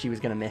like she was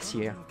gonna miss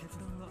you.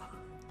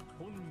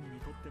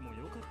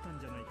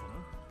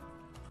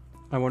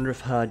 I wonder if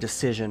her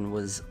decision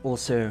was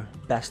also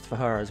best for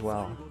her as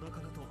well.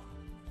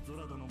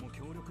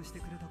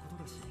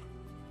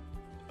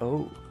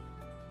 Oh.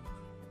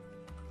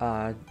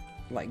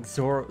 Like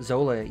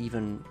Zola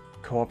even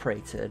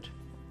cooperated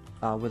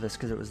with us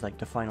because it was like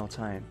the final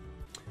time.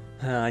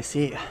 I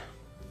see.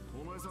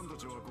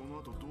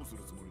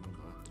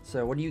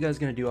 So what are you guys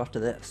gonna do after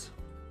this?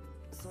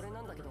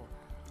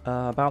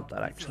 About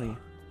that actually.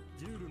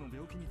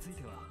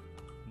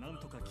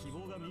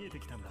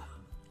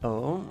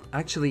 Oh,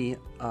 actually,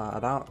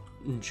 about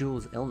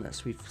Jewel's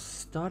illness, we've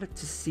started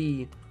to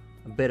see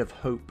a bit of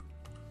hope.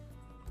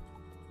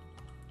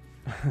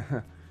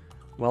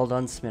 Well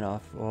done,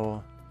 Smirnov,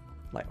 or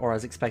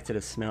as expected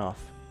as Smirnov.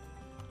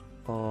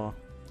 Or,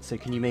 so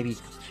can you maybe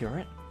cure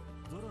it?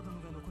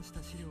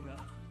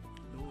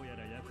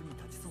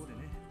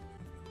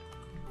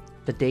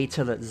 The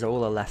data that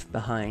Zola left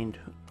behind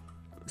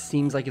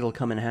seems like it'll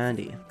come in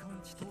handy.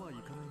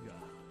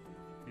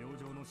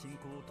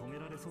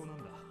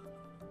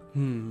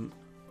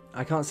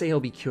 I can't say he'll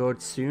be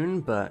cured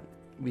soon, but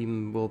we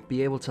will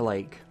be able to,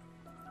 like,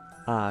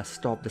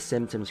 stop the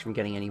symptoms from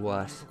getting any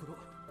worse.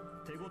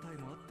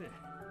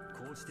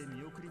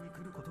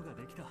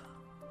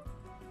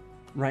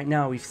 Right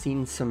now we've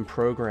seen some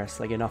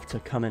progress, like enough to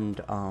come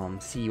and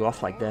see you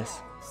off like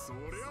this.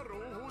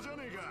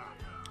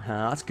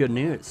 That's good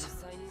news.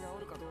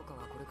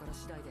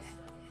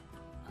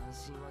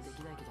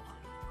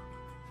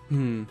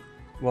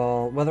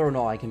 Well, whether or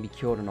not I can be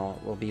cured or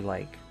not will be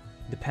like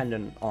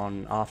dependent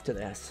on after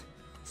this.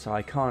 So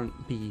I can't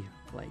be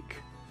like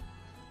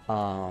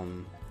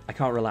I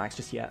can't relax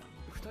just yet.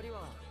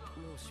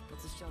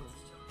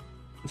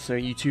 So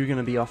you two are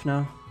gonna be off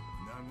now?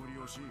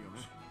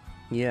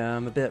 Yeah,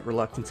 I'm a bit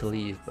reluctant to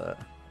leave, but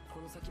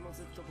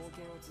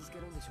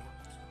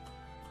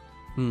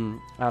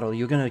Adol,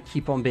 you're gonna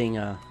keep on being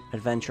a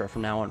adventurer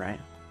from now on, right?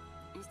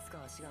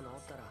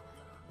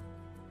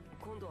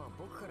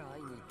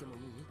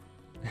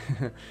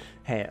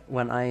 Hey,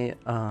 when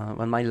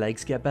my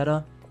legs get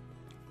better,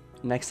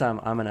 next time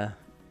I'm gonna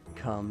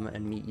come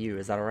and meet you.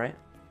 Is that alright?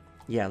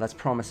 Yeah, let's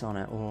promise on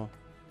it, or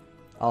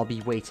I'll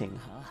be waiting.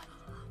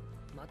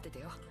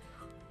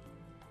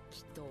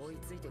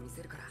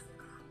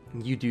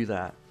 You do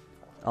that.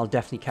 I'll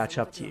definitely catch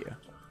up to you.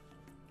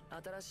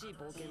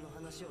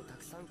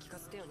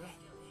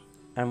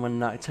 And when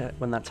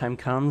that time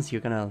comes,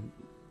 you're gonna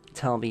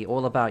tell me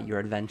all about your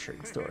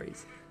adventuring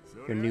stories,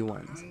 your new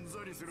ones.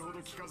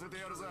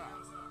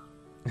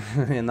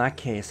 In that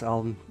case,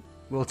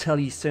 we'll tell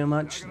you so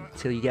much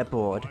till you get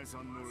bored.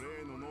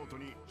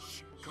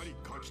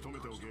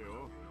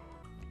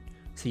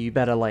 So you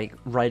better like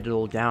write it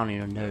all down in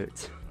your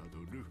notes,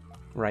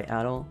 right,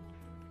 Adol?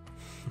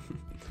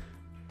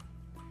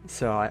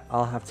 So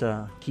I'll have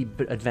to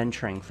keep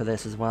adventuring for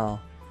this as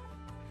well.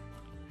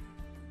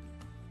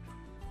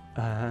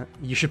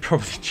 You should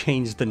probably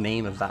change the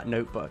name of that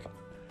notebook.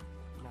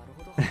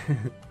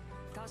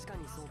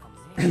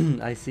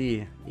 I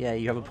see. Yeah,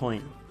 you have a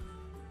point.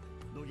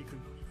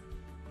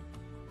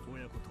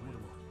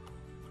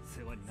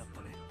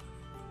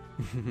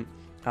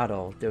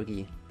 Adol,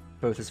 Dogi,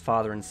 both as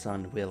father and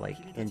son, we're like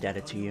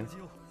indebted to you.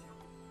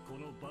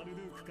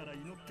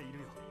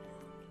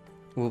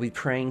 We'll be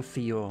praying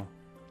for your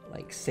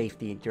like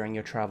safety during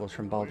your travels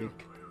from Balduk.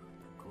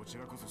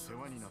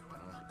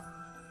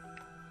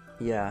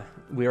 Yeah,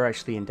 we're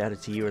actually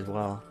indebted to you as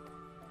well.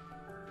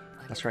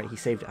 That's right, he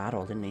saved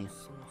Adol, didn't he?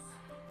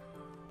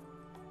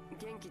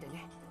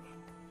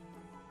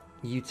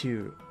 You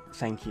too,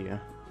 thank you.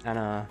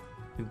 And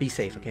be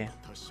safe, okay?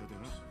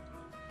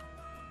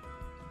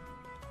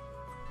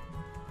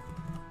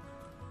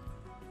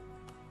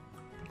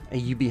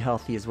 You be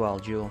healthy as well,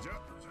 Jewel.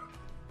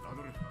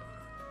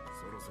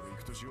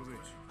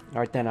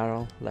 Alright then,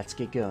 Adol, let's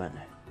get going.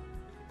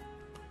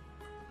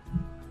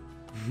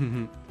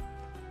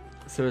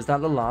 So is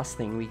that the last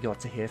thing we got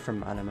to hear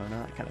from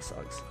Anemona? That kind of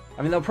sucks.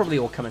 I mean, they'll probably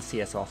all come and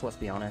see us off, let's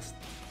be honest.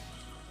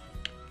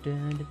 I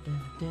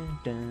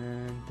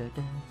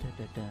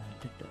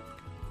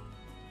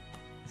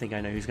think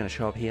I know who's going to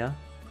show up here.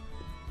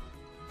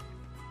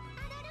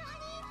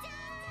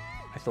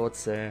 I thought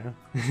so.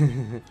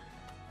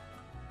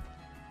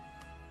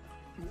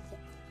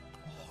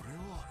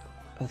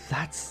 Oh,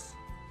 that's...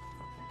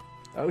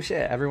 Oh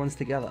shit, everyone's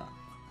together.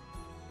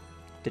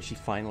 Did she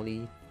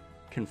finally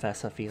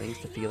confess her feelings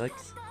to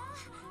Felix?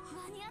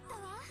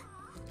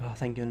 Oh,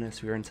 thank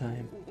goodness we were in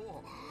time.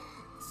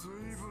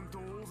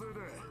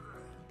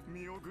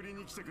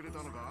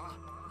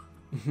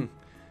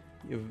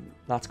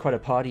 That's quite a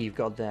party you've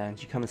got there.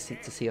 Did you come and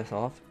to see us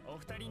off?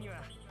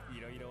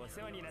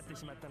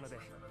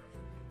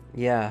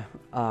 Yeah,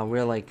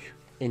 we're like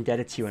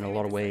indebted to you in a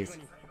lot of ways.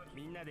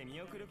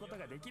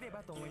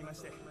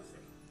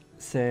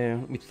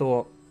 So we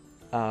thought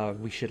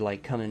we should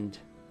like come and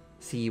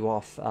see you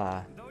off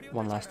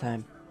one last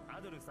time.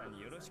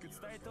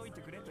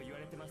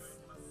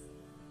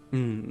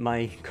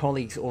 My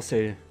colleagues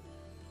also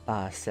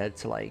said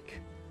to like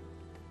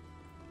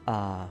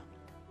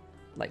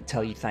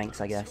tell you thanks,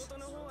 I guess.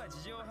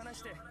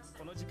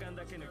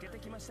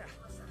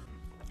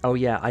 Oh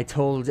yeah, I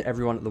told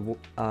everyone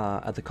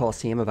at the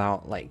Coliseum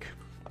about like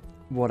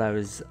what I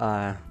was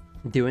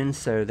doing,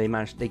 so they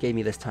gave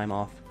me this time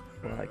off.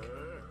 Like,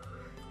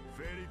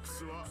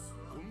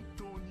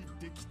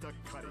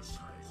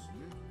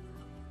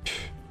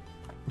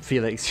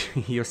 Felix,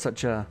 you're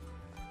such a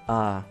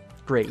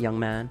great young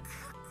man.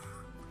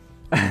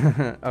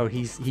 Oh,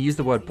 he used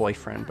the word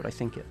boyfriend, but I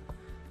think it.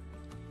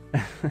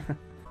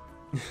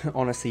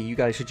 Honestly, you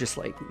guys should just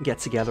like get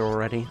together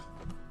already.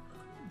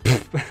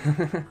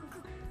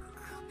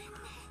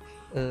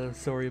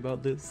 Sorry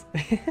about this.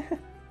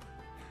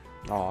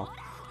 Aw.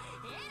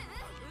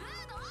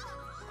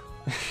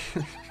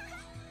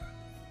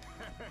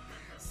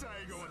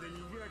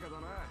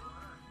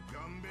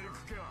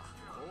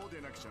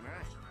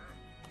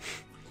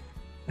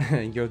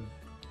 You're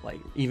like,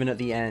 even at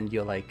the end,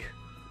 you're like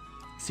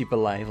super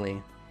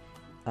lively.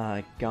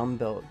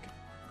 Gumbilk.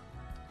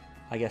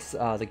 I guess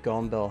the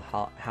Gombil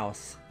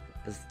house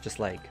is just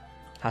like,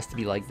 has to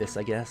be like this,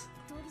 I guess.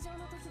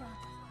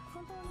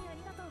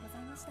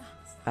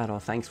 Ado,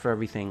 thanks for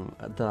everything.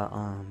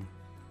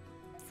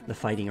 The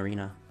fighting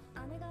arena.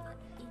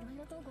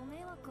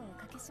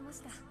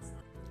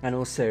 And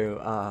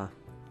also,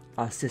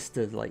 our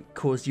sister like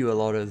caused you a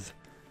lot of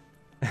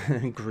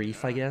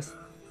grief, I guess.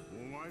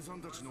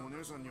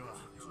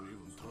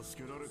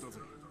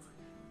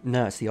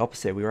 No, it's the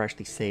opposite. We were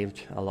actually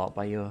saved a lot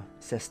by your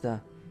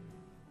sister.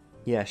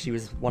 Yeah, she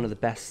was one of the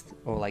best,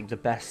 or like the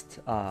best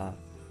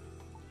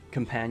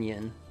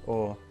companion,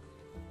 or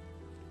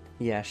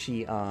yeah,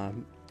 she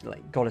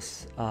like got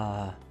us.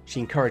 She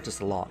encouraged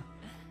us a lot.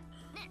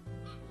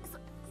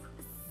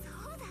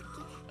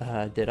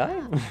 Did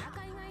I?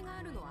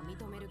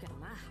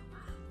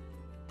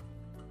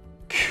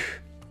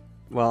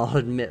 Well, I'll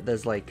admit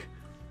there's like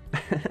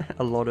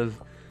a lot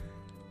of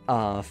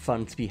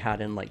fun to be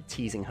had in like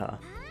teasing her.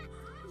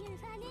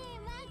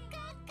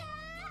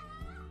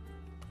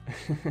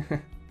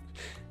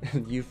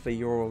 You for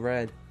you're all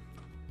red.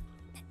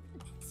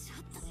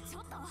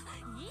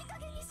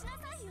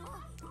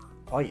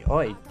 Oi,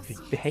 oi,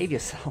 behave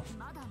yourself.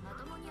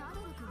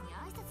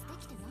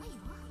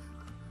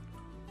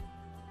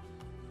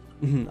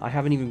 I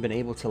haven't even been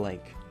able to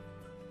like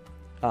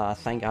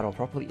thank Adol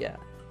properly yet.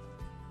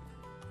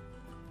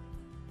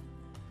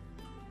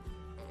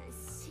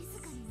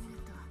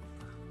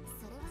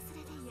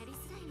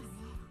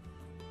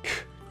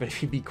 But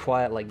if you be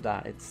quiet like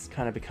that, it's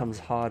kind of becomes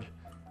hard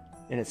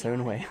in its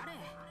own way.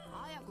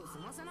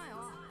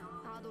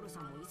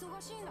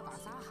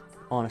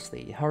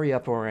 Honestly, hurry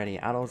up already.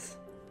 Adol's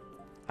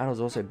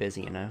also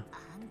busy, you know.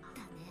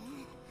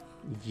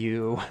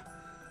 You.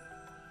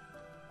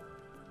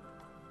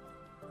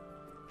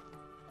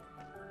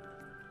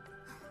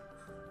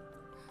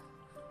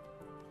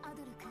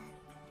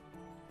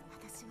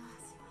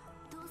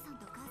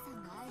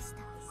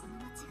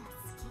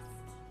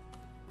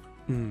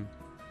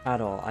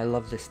 Adol, I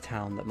love this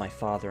town that my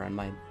father and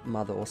my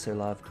mother also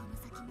loved.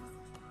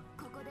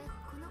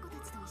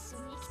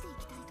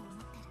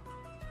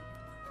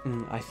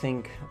 I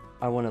think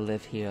I want to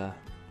live here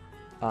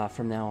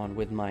from now on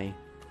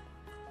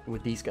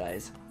with these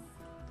guys.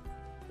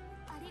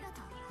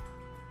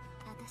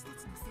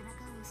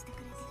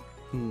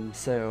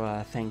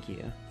 So thank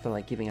you for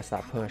like giving us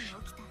that push.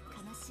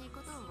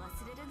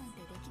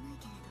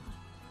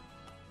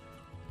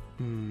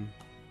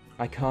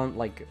 I can't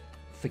like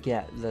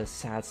forget the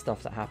sad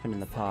stuff that happened in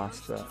the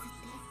past,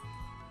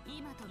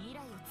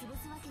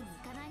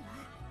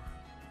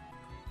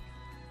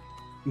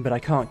 but I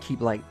can't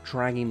keep like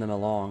dragging them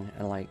along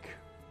and like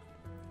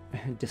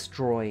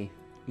destroy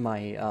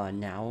my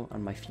now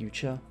and my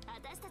future.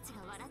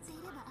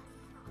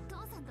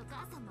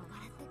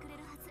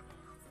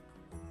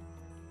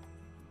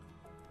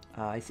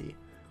 I see.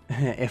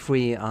 If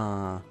we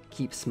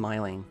keep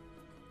smiling,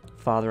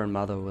 father and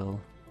mother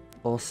will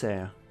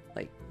also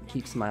like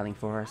keep smiling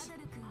for us.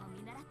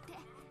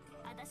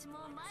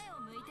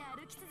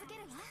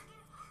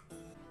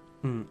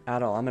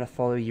 Adol, I'm gonna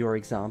follow your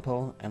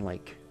example and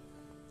like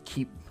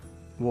keep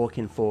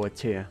walking forward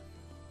too.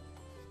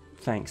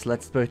 Thanks,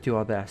 let's both do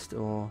our best,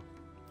 or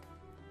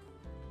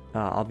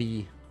I'll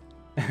be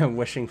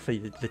wishing for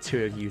the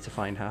two of you to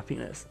find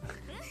happiness.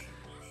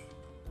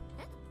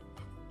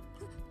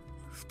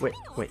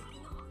 Wait.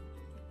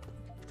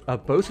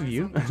 Both of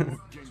you?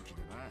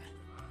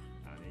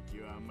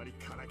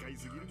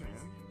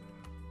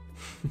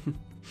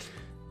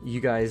 You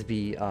guys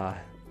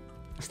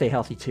stay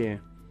healthy too.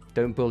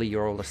 Don't bully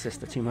your older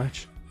sister too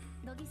much.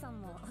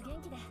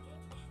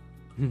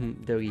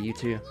 Dogi, you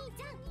too.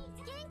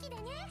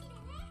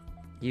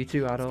 You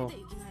too, Adol.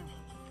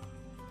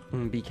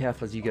 Be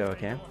careful as you go,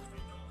 okay?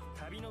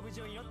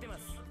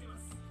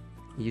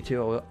 You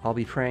too, I'll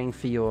be praying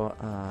for your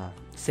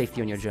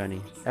safety on your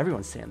journey.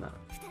 Everyone's saying that.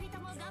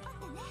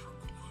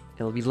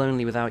 It'll be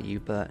lonely without you,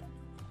 but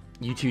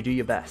you two do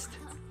your best.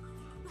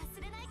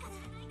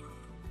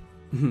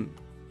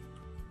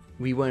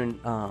 We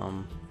won't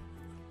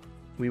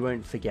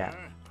forget.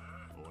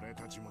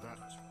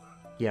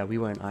 Yeah, we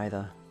won't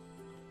either.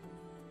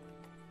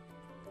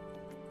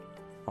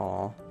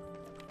 Aw.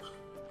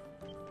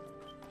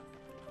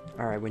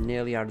 Alright, we're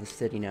nearly out of the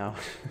city now.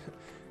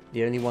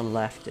 The only one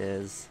left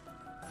is...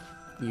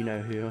 you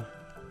know who.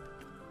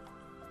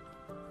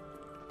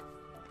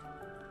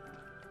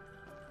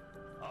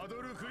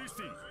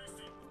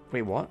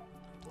 Wait, what?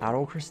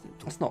 Adol Christie?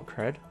 That's not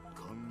cred.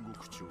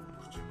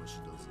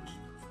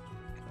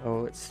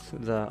 Oh, it's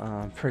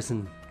the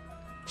prison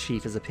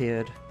chief has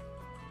appeared.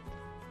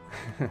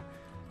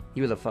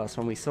 You were the first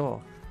one we saw.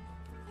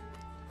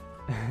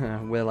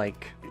 We're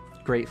like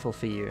grateful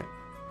for you,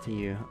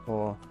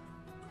 or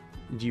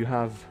do you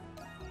have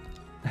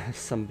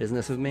some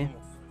business with me?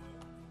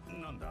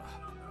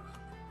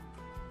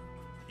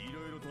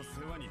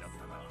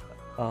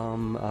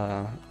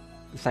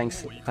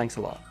 Thanks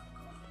a lot.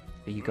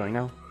 Are you going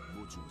now?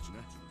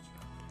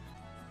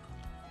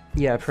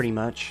 Yeah, pretty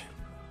much.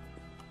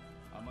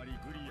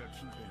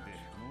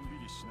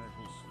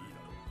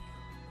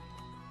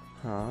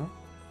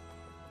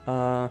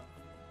 Huh?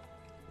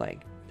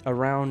 Like,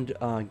 around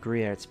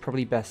Greer, it's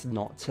probably best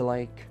not to,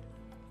 like,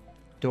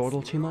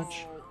 dawdle too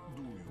much?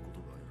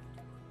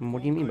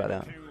 What do you mean by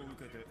that?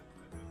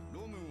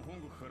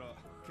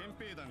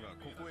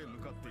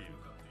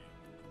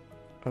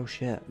 Oh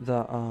shit,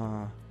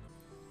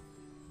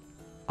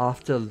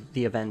 after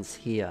the events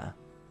here,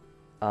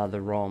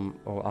 the ROM,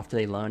 or after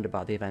they learned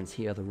about the events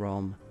here, the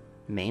ROM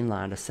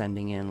mainland are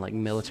sending in, like,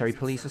 military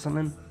police or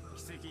something?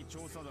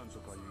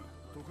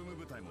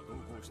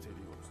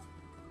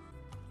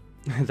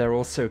 They're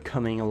also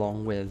coming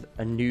along with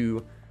a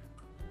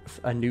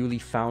newly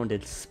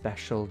founded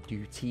special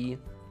duty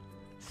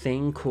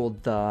thing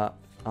called the,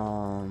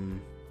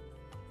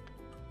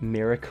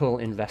 Miracle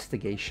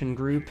Investigation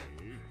Group.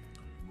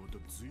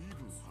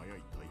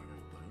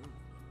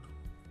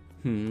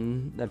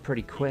 They're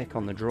pretty quick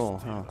on the draw,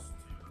 huh?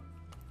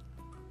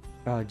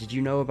 Did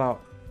you know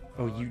about...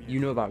 Oh, you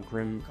know about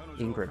Grim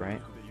Ingrid,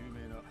 right?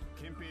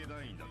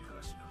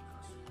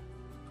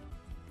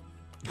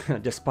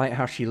 Despite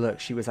how she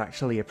looked, she was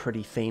actually a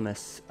pretty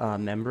famous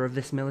member of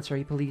this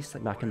military police,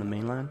 like back in the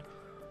mainland.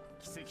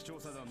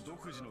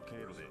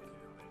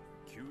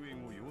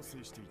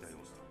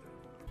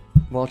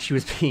 While she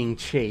was being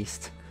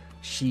chased,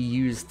 she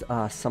used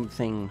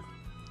something,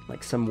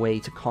 like some way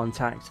to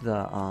contact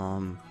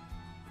the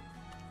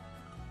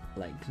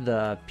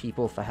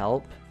people for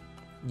help,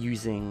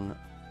 using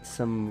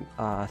some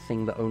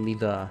thing that only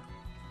the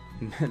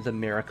the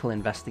Miracle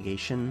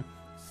Investigation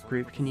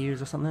Group can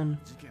use or something.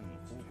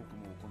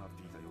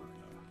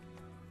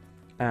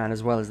 And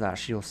as well as that,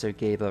 she also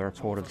gave a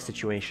report of the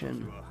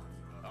situation.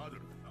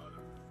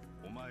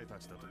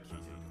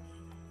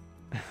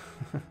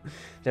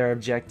 Their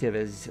objective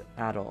is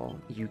Adol,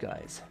 you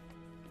guys.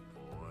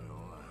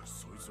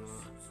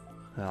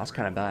 Oh, that's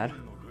kind of bad.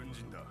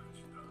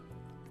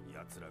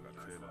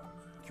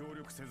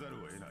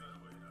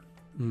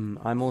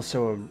 I'm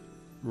also a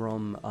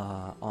ROM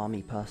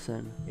army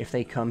person. If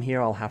they come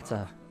here, I'll have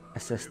to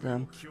assist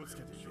them.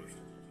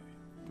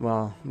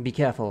 Well, be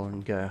careful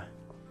and go.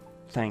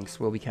 Thanks,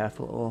 we'll be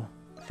careful, or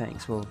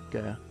thanks, we'll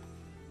go.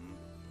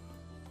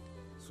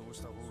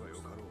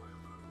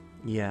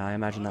 Yeah, I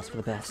imagine that's for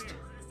the best.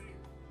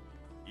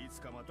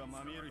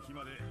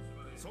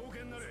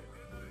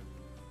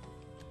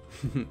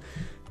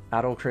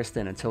 Adol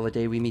Kristen, until the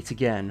day we meet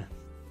again,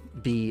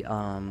 be,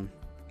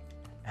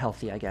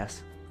 healthy, I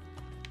guess.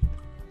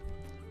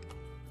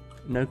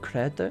 No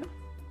cred, though?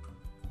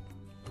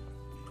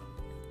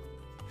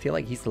 I feel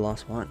like he's the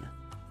last one.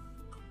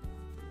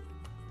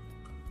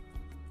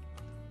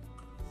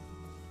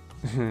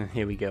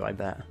 Here we go, I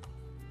bet.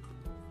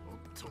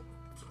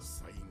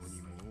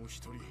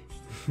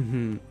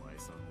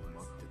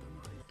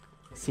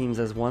 Seems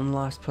there's one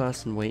last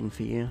person waiting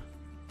for you.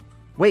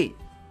 Wait!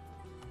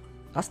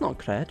 That's not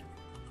cred.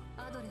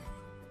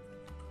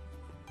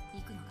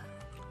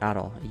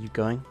 Adol, are you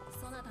going?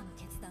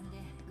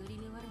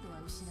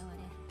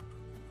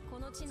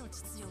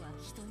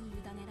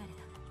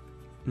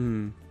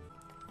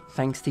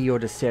 Thanks to your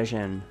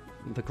decision,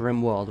 the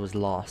Grim World was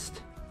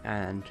lost,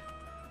 and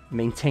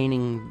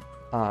maintaining,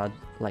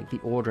 like, the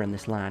order in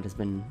this land has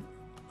been,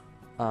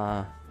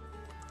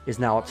 is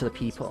now up to the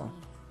people.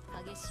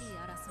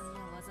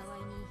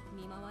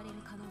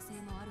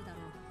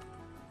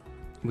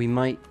 We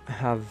might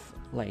have,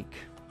 like,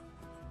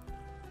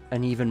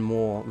 an even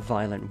more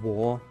violent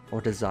war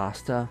or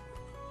disaster,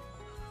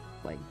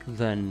 like,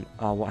 than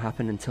what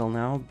happened until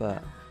now,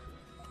 but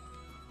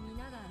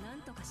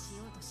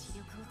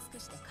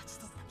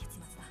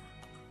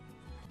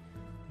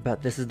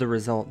this is the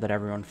result that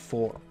everyone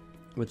fought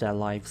with their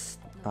lives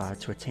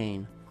to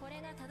attain.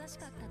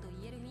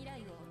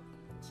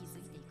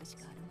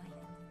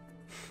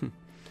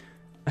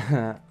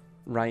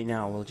 Right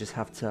now, we'll just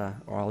have to,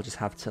 or I'll just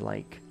have to,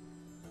 like,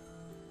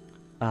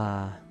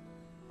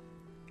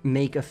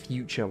 make a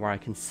future where I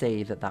can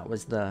say that that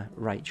was the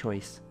right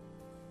choice.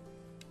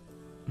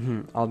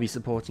 I'll be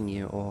supporting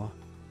you, or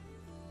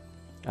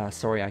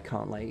sorry I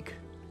can't, like,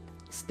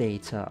 stay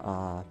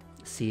to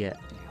see it.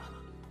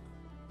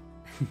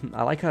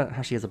 I like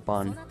how she has a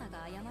bun.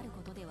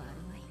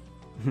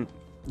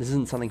 This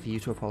isn't something for you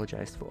to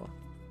apologize for.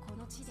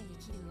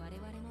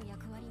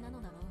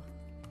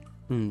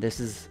 This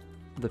is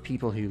the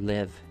people who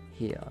live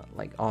here,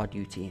 like, our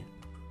duty.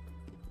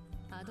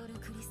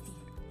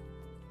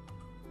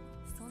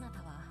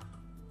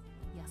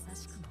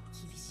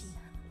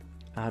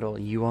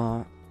 Adol, you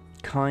are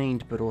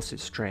kind but also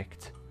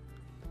strict.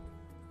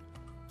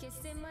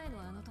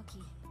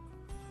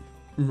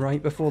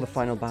 Right before the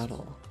final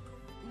battle.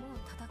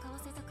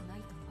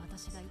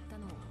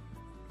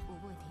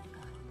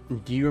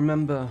 Do you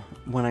remember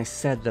when I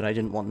said that I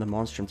didn't want the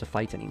Monstrum to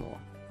fight anymore?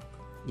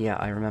 Yeah,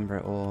 I remember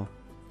it all.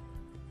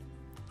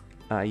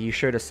 You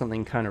showed us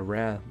something kind of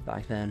rare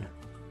back then.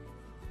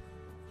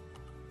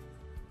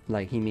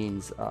 Like, he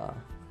means,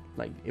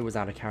 like, it was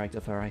out of character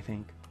for her, I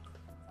think.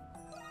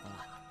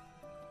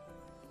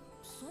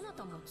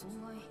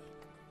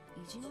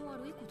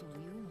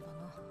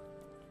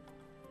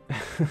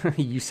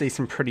 You say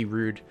some pretty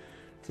rude,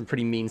 some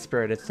pretty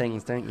mean-spirited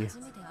things, don't you?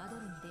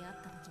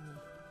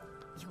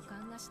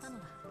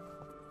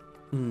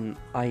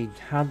 I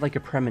had like a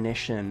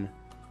premonition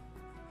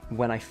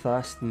when I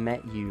first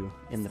met you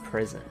in the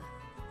prison.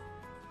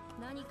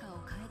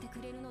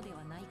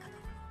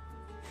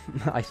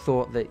 I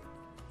thought that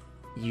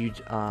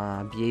you'd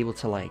be able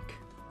to like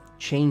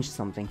change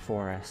something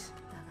for us.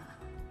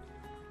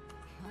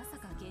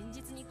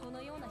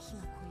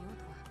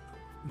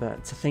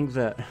 But to think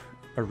that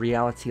a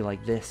reality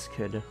like this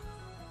could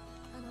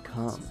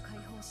come.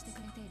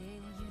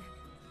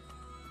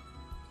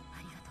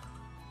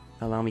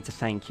 Allow me to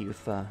thank you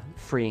for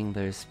freeing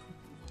those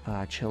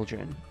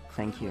children.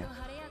 Thank you.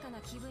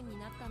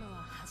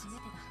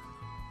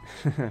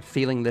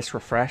 Feeling this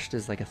refreshed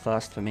is like a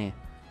first for me.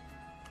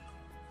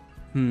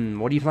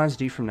 What do you plan to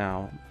do from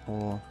now?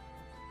 Or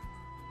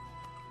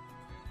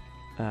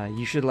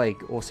you should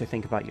like also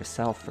think about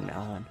yourself from now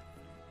on.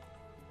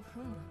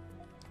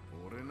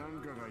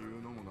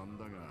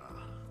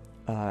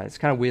 It's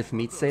kind of weird for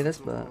me to say this,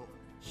 but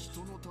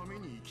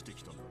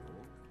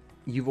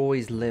you've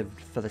always lived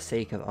for the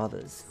sake of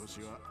others.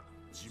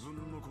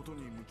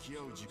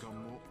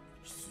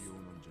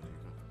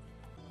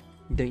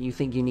 Don't you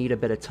think you need a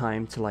bit of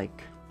time to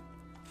like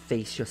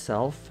face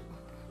yourself?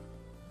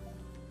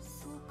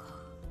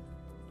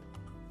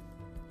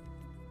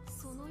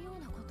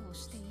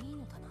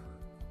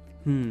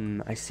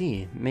 I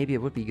see. Maybe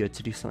it would be good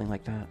to do something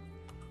like that.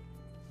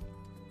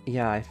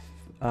 Yeah,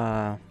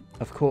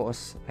 of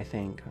course, I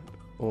think.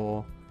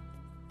 Or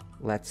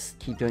let's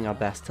keep doing our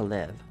best to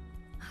live.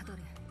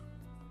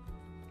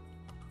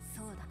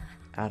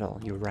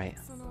 Adol, you're right.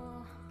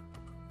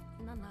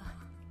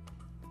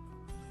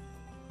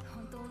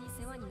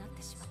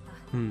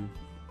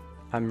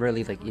 I'm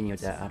really like in your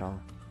debt, Adol.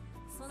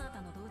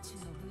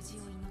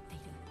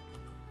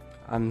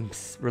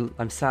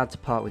 I'm sad to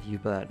part with you,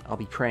 but I'll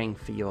be praying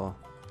for your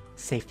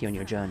safety on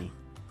your journey.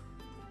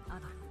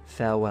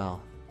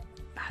 Farewell,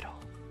 Adol.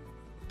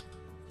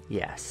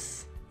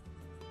 Yes.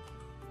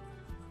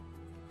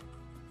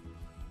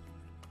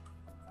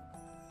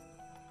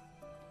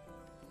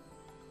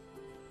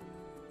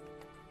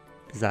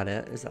 Is that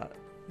it? Is that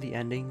the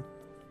ending?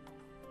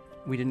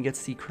 We didn't get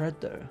to see Cred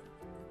though.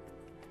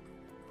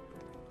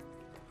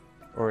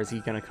 Or is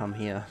he gonna come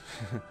here?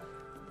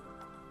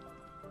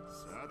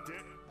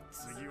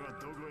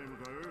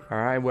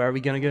 Alright, where are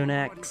we gonna go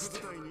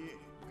next?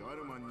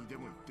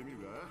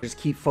 Just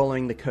keep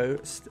following the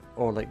coast,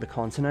 or like the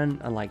continent,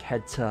 and like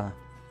head to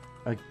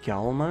a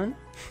Galman?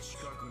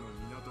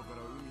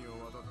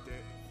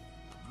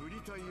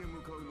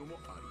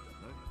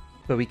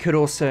 But we could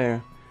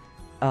also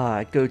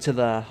go to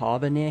the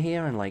harbor near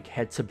here and like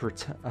head to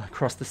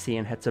across the sea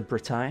and head to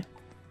Britai.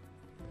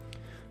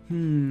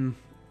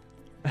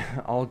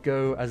 I'll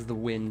go as the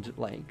wind,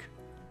 like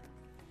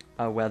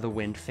where the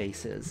wind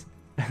faces.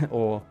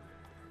 Or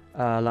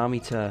allow me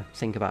to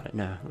think about it.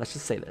 No, let's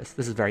just say this.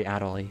 This is very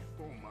adult-y.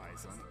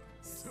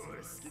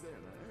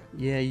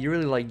 Yeah, you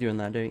really like doing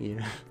that, don't you?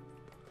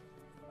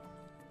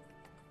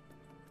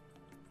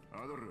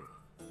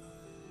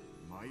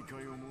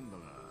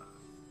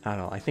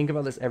 Adol, I think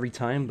about this every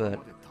time, but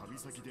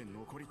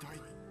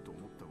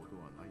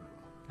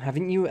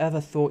haven't you ever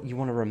thought you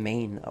want to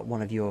remain at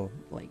one of your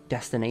like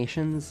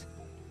destinations?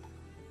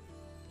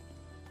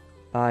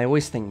 I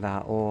always think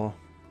that, or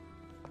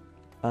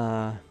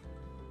I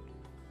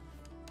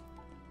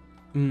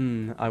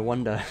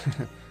wonder.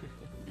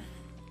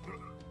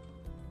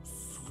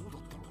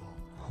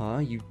 Huh?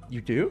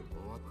 You do?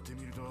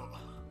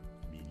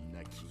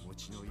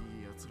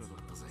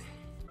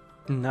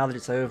 Now that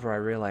it's over, I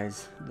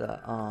realize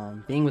that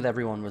being with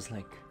everyone was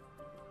like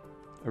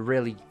a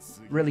really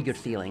good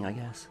feeling, I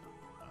guess.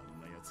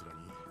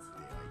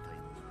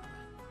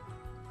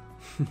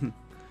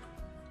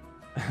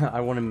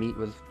 I want to meet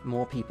with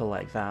more people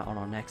like that on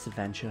our next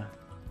adventure.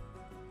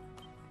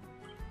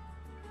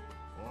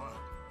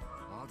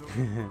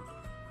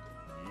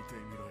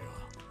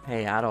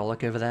 Hey Adol,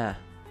 look over there.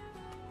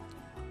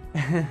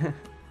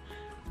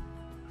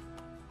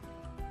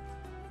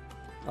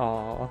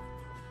 Aww.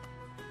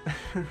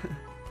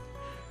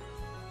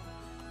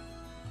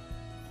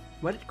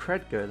 Where did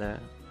Cred go there?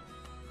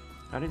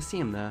 I didn't see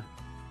him there.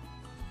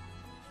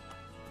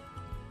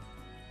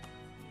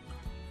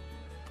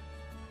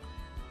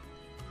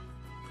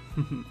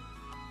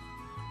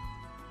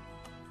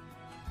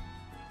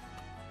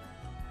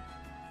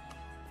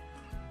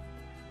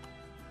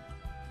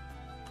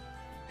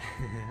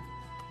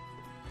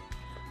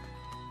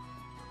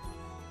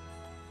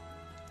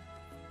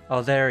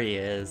 Oh, there he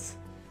is.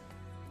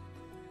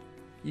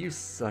 You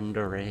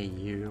tsundere,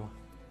 you.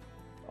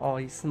 Oh,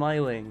 he's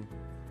smiling.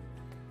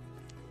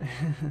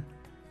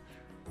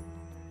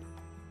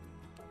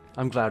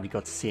 I'm glad we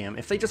got to see him.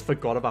 If they just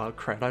forgot about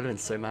Cred, I'd have been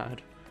so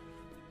mad.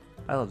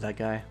 I love that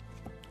guy,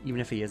 even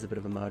if he is a bit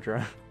of a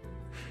murderer.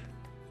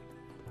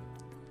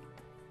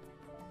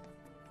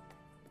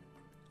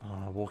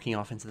 Oh, walking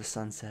off into the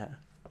sunset.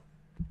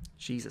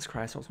 Jesus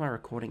Christ, what's my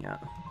recording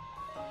at?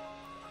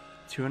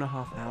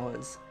 2.5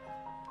 hours.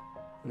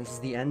 And this is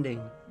the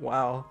ending.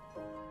 Wow.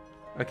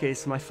 Okay,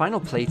 so my final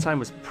playtime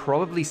was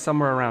probably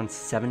somewhere around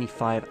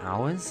 75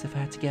 hours, if I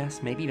had to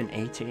guess. Maybe even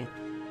 80.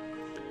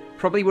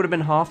 Probably would have been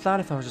half that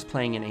if I was just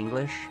playing in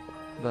English.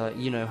 But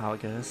you know how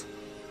it goes.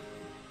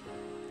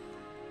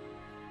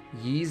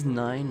 Ys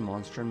 9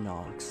 Monstrum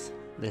NOX.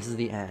 This is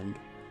the end.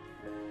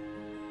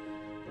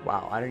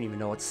 Wow, I don't even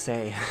know what to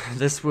say.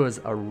 This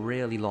was a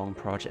really long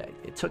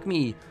project. It took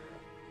me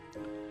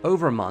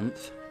over a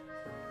month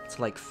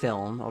to like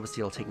film.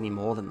 Obviously it'll take me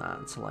more than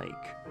that to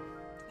like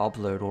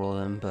upload all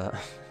of them, but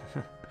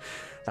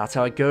that's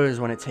how it goes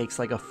when it takes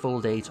like a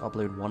full day to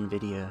upload one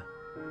video.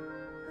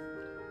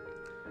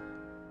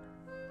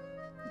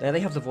 There they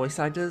have the voice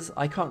actors.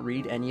 I can't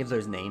read any of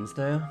those names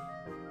though.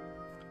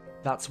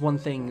 That's one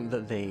thing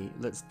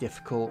that's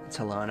difficult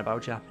to learn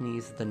about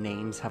Japanese. The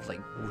names have like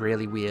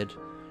really weird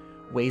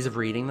ways of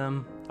reading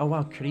them. Oh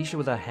wow, Karisha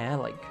with her hair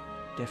like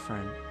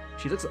different.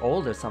 She looks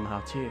older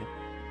somehow too.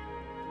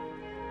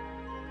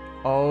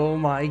 Oh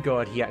my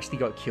god, he actually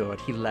got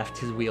cured. He left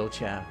his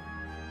wheelchair.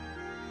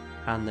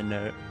 And the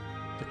note.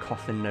 The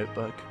coffin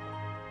notebook.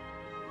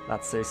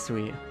 That's so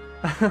sweet.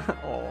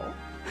 Oh,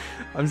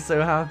 I'm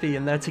so happy,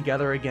 and they're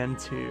together again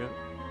too.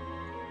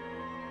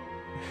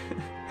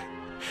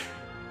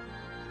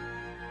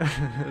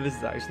 This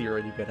is actually a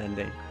really good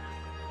ending.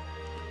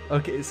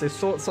 Okay, so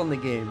thoughts on the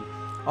game.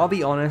 I'll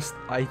be honest,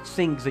 I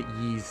think that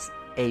Ys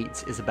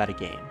 8 is a better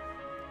game.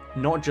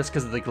 Not just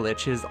because of the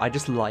glitches, I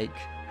just like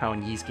how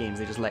in Ys games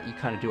they just let you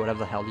kind of do whatever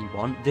the hell you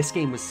want. This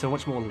game was so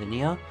much more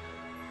linear,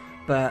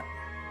 but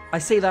I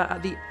say that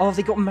at the... Oh,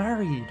 they got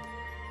married!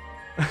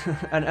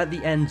 And at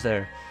the end,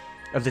 though,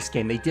 of this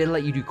game, they did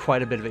let you do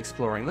quite a bit of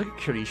exploring. Look at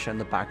Karisha in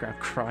the background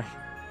crying.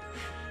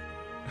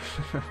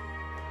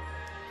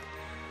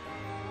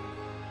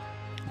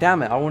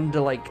 Damn it, I wanted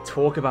to, like,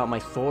 talk about my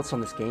thoughts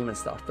on this game and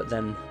stuff, but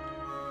then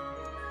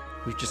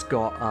we've just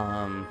got,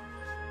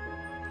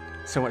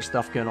 so much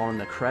stuff going on in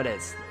the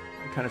credits.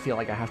 I kind of feel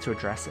like I have to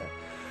address it.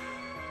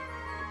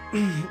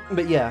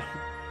 But yeah,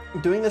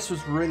 doing this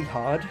was really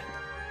hard.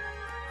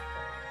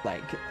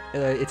 Like,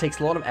 it takes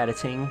a lot of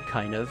editing,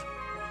 kind of,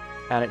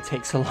 and it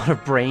takes a lot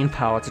of brain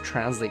power to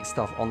translate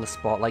stuff on the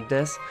spot like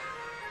this.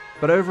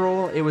 But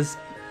overall, it was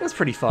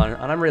pretty fun,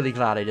 and I'm really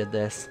glad I did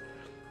this.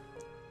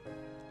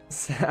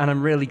 And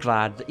I'm really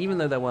glad that even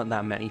though there weren't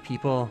that many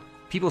people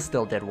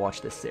still did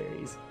watch this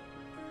series.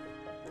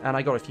 And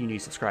I got a few new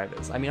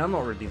subscribers. I mean, I'm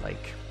not really,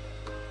 like,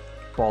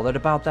 bothered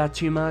about that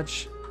too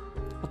much.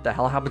 What the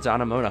hell happened to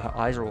Anamona? Her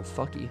eyes are all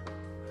fucky.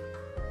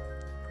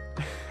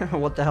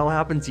 What the hell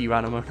happened to you,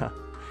 Anamona?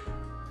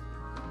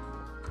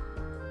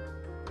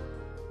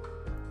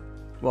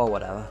 Well,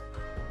 whatever.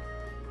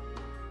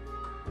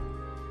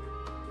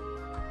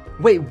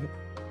 Wait,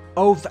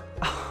 oh,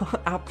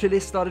 after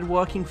this started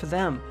working for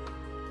them.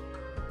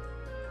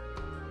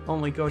 Oh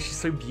my gosh, she's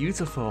so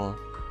beautiful.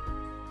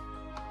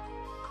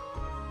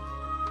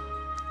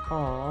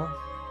 Aww.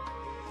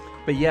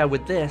 But yeah,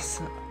 with this,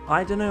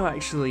 I don't know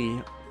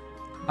actually.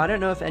 I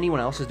don't know if anyone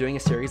else is doing a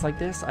series like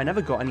this. I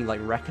never got any like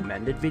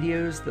recommended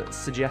videos that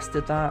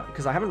suggested that,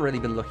 because I haven't really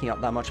been looking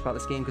up that much about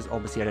this game, because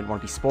obviously I didn't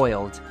want to be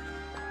spoiled.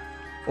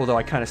 Although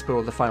I kind of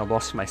spoiled the final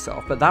boss for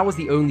myself, but that was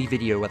the only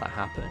video where that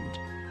happened.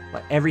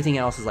 Like everything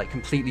else is like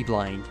completely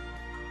blind.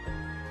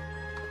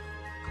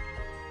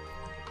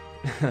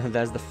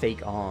 There's the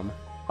fake arm.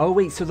 Oh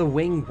wait, so the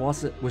wing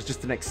was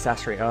just an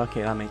accessory. Oh,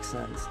 okay, that makes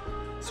sense.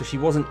 So she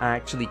wasn't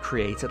actually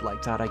created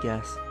like that, I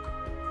guess.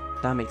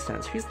 That makes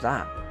sense. Who's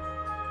that?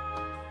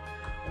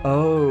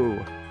 Oh.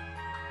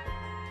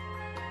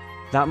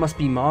 That must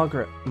be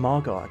Margot.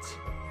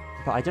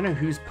 But I don't know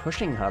who's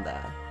pushing her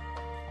there.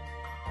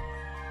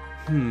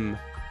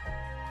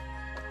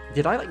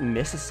 Did I like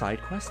miss a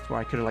side quest where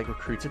I could have like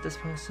recruited this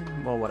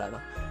person? Well,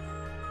 whatever.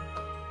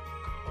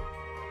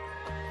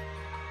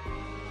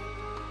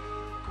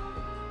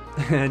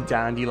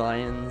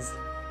 Dandelions.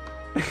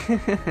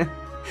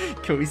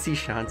 Can we see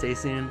Shantae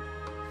soon?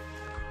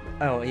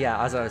 Oh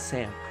yeah, as I was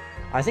saying,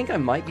 I think I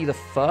might be the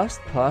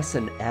first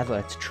person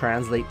ever to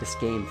translate this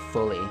game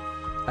fully.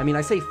 I mean,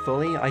 I say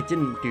fully, I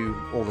didn't do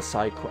all the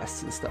side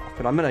quests and stuff,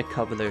 but I'm gonna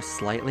cover those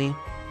slightly.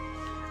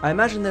 I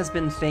imagine there's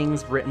been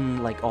things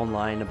written like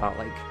online about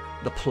like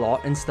the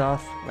plot and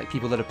stuff, like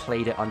people that have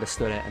played it,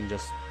 understood it, and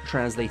just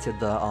translated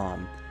the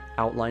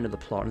outline of the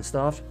plot and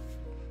stuff.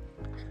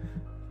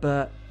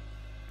 But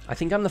I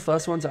think I'm the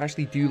first one to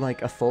actually do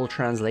like a full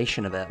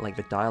translation of it, like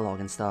the dialogue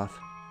and stuff.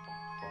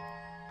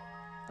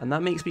 And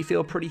that makes me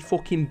feel pretty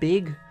fucking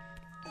big,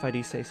 if I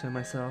do say so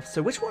myself.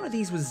 So which one of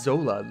these was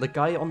Zola? The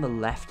guy on the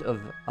left of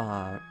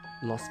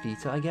Lost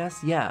Vita, I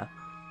guess? Yeah.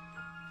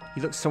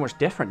 He looks so much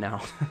different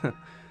now.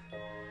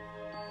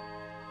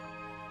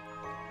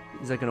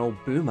 He's like an old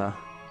boomer.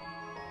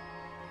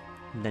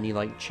 And then he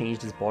like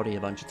changed his body a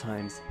bunch of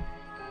times.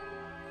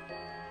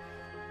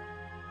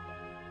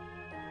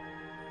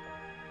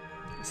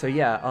 So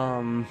yeah,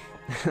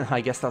 I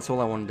guess that's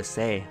all I wanted to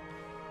say.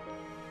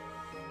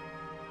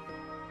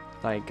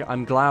 Like,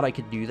 I'm glad I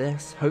could do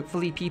this.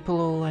 Hopefully people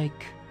will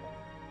like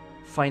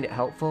find it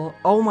helpful.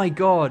 Oh my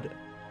god!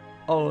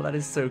 Oh, that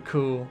is so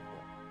cool.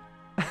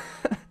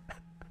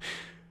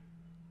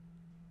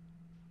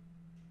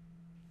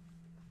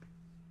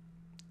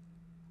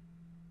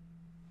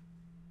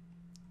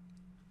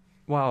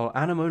 Wow,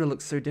 Anamona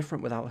looks so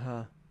different without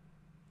her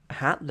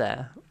hat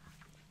there.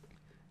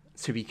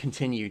 To be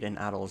continued in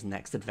Adol's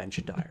next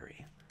adventure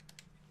diary.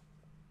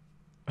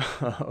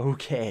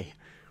 Okay.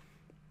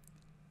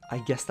 I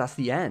guess that's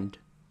the end.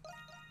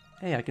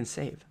 Hey, I can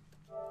save.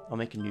 I'll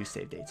make a new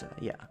save data.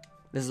 Yeah.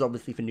 This is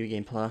obviously for New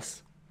Game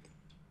Plus.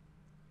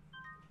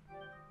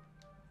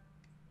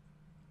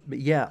 But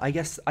yeah, I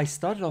guess I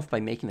started off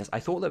by making this. I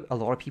thought that a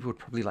lot of people would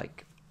probably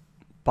like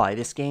buy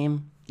this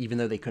game, even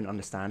though they couldn't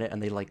understand it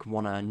and they like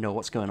want to know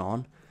what's going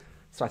on.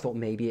 So I thought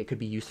maybe it could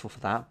be useful for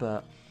that.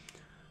 But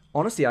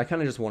honestly, I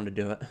kind of just wanted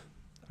to do it.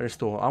 I just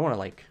thought I want to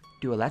like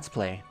do a let's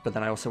play, but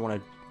then I also want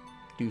to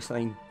do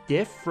something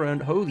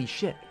different. Holy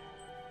shit.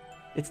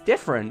 It's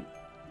different.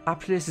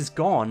 Apodus is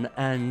gone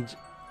and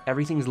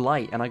everything's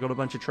light and I got a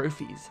bunch of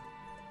trophies.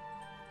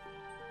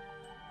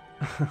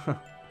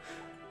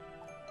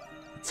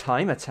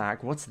 Time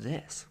attack? What's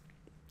this?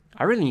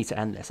 I really need to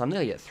end this. I'm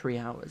nearly at 3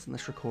 hours in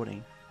this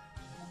recording.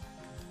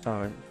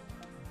 Oh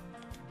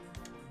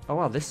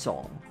wow, this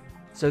song.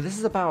 So this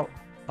is about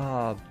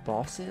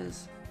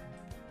bosses?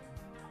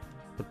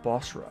 The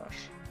boss rush.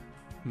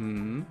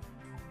 The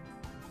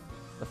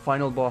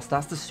final boss,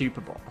 that's the super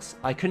boss.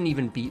 I couldn't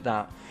even beat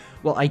that.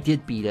 Well, I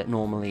did beat it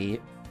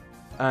normally.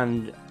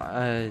 And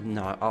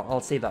no, I'll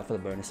save that for the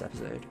bonus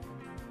episode.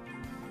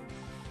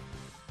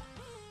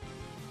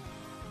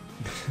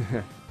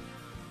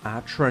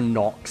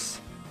 Atronox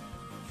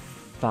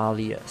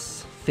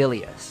Filius.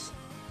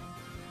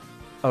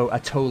 Oh,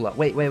 Atola.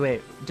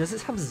 Wait. Does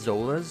this have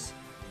Zola's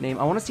name?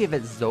 I want to see if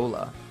it's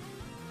Zola.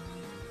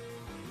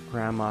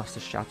 Grandmaster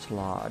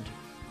Chatelard.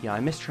 Yeah, I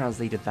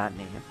mistranslated that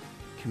name.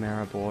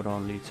 Chimera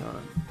Bordon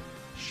Luton.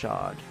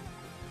 Shard.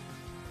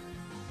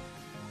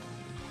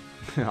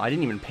 I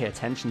didn't even pay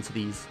attention to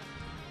these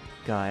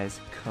guys.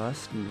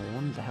 Cursed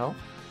Norn, the hell?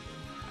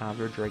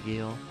 Average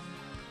Regil.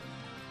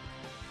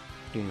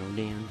 I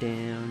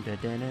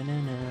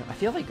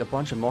feel like a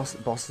bunch of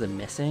bosses are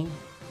missing.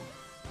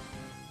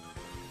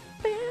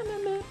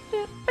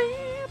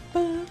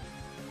 The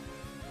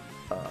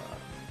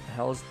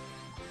hell's...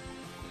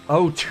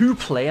 Oh,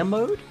 2-player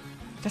mode?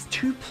 That's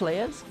 2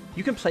 players?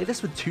 You can play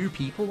this with 2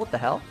 people? What the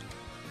hell?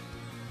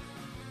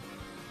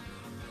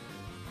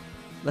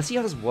 Let's see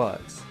how this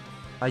works.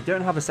 I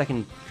don't have a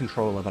second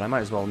controller, but I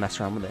might as well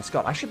mess around with this.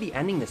 God, I should be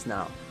ending this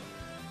now.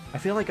 I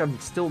feel like I'm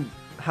still...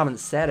 haven't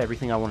said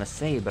everything I want to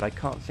say, but I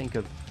can't think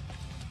of...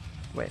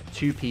 Wait,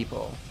 2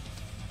 people.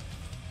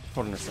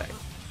 Hold on a sec.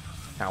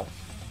 Ow.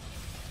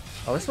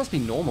 Oh, this must be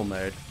normal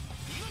mode.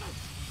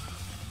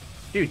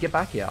 Dude, get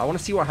back here. I want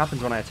to see what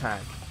happens when I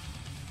attack.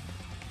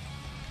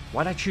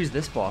 Why'd I choose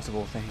this boss of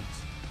all things?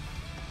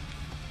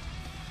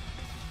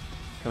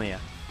 Come here.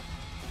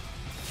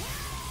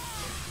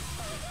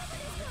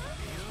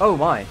 Oh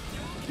my.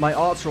 My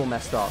arts are all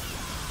messed up.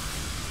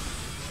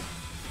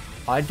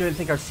 I don't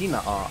think I've seen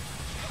that art.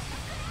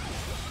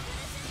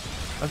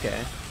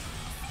 Okay.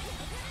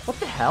 What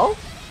the hell?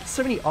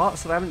 So many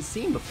arts that I haven't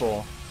seen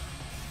before.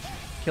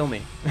 Kill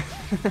me.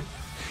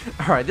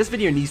 Alright, this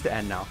video needs to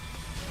end now.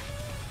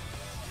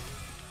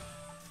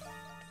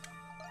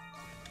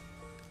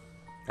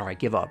 Alright,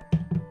 give up.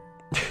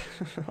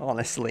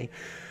 Honestly.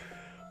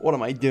 What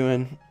am I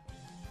doing?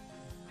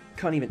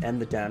 Can't even end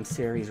the damn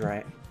series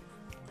right.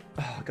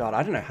 Oh god,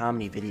 I don't know how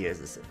many videos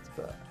this is,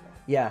 but...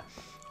 Yeah.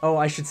 Oh,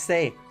 I should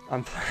say,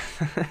 I'm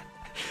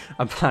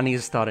planning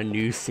to start a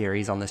new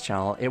series on this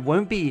channel. It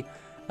won't be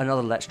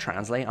another Let's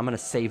Translate. I'm going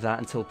to save that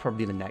until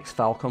probably the next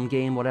Falcom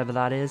game, whatever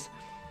that is.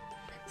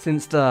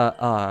 Since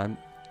the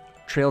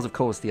Trails of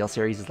Cold Steel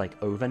series is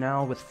like over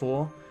now with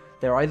 4,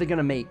 they're either going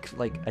to make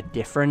like a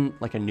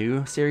different, like a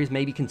new series,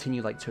 maybe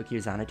continue like Tokyo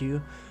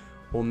Xanadu,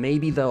 or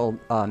maybe they'll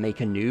make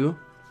a new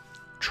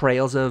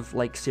Trails of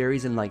like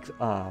series in like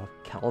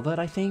Calvert,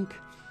 I think.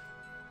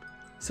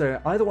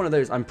 So either one of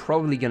those, I'm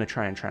probably going to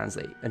try and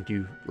translate and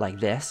do like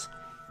this.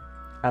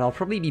 And I'll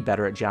probably be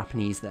better at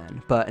Japanese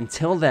then. But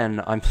until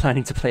then, I'm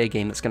planning to play a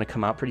game that's going to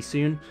come out pretty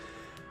soon.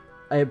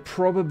 I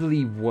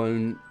probably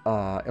won't...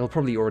 it'll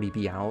probably already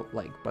be out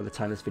like by the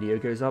time this video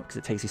goes up, because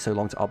it takes me so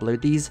long to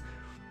upload these.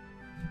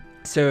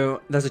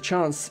 So there's a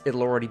chance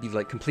it'll already be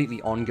like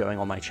completely ongoing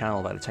on my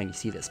channel by the time you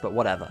see this, but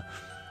whatever.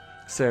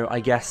 So I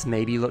guess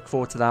maybe look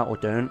forward to that or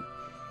don't.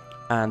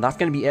 And that's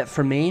going to be it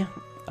from me.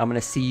 I'm going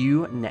to see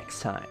you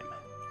next time.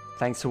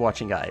 Thanks for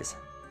watching, guys.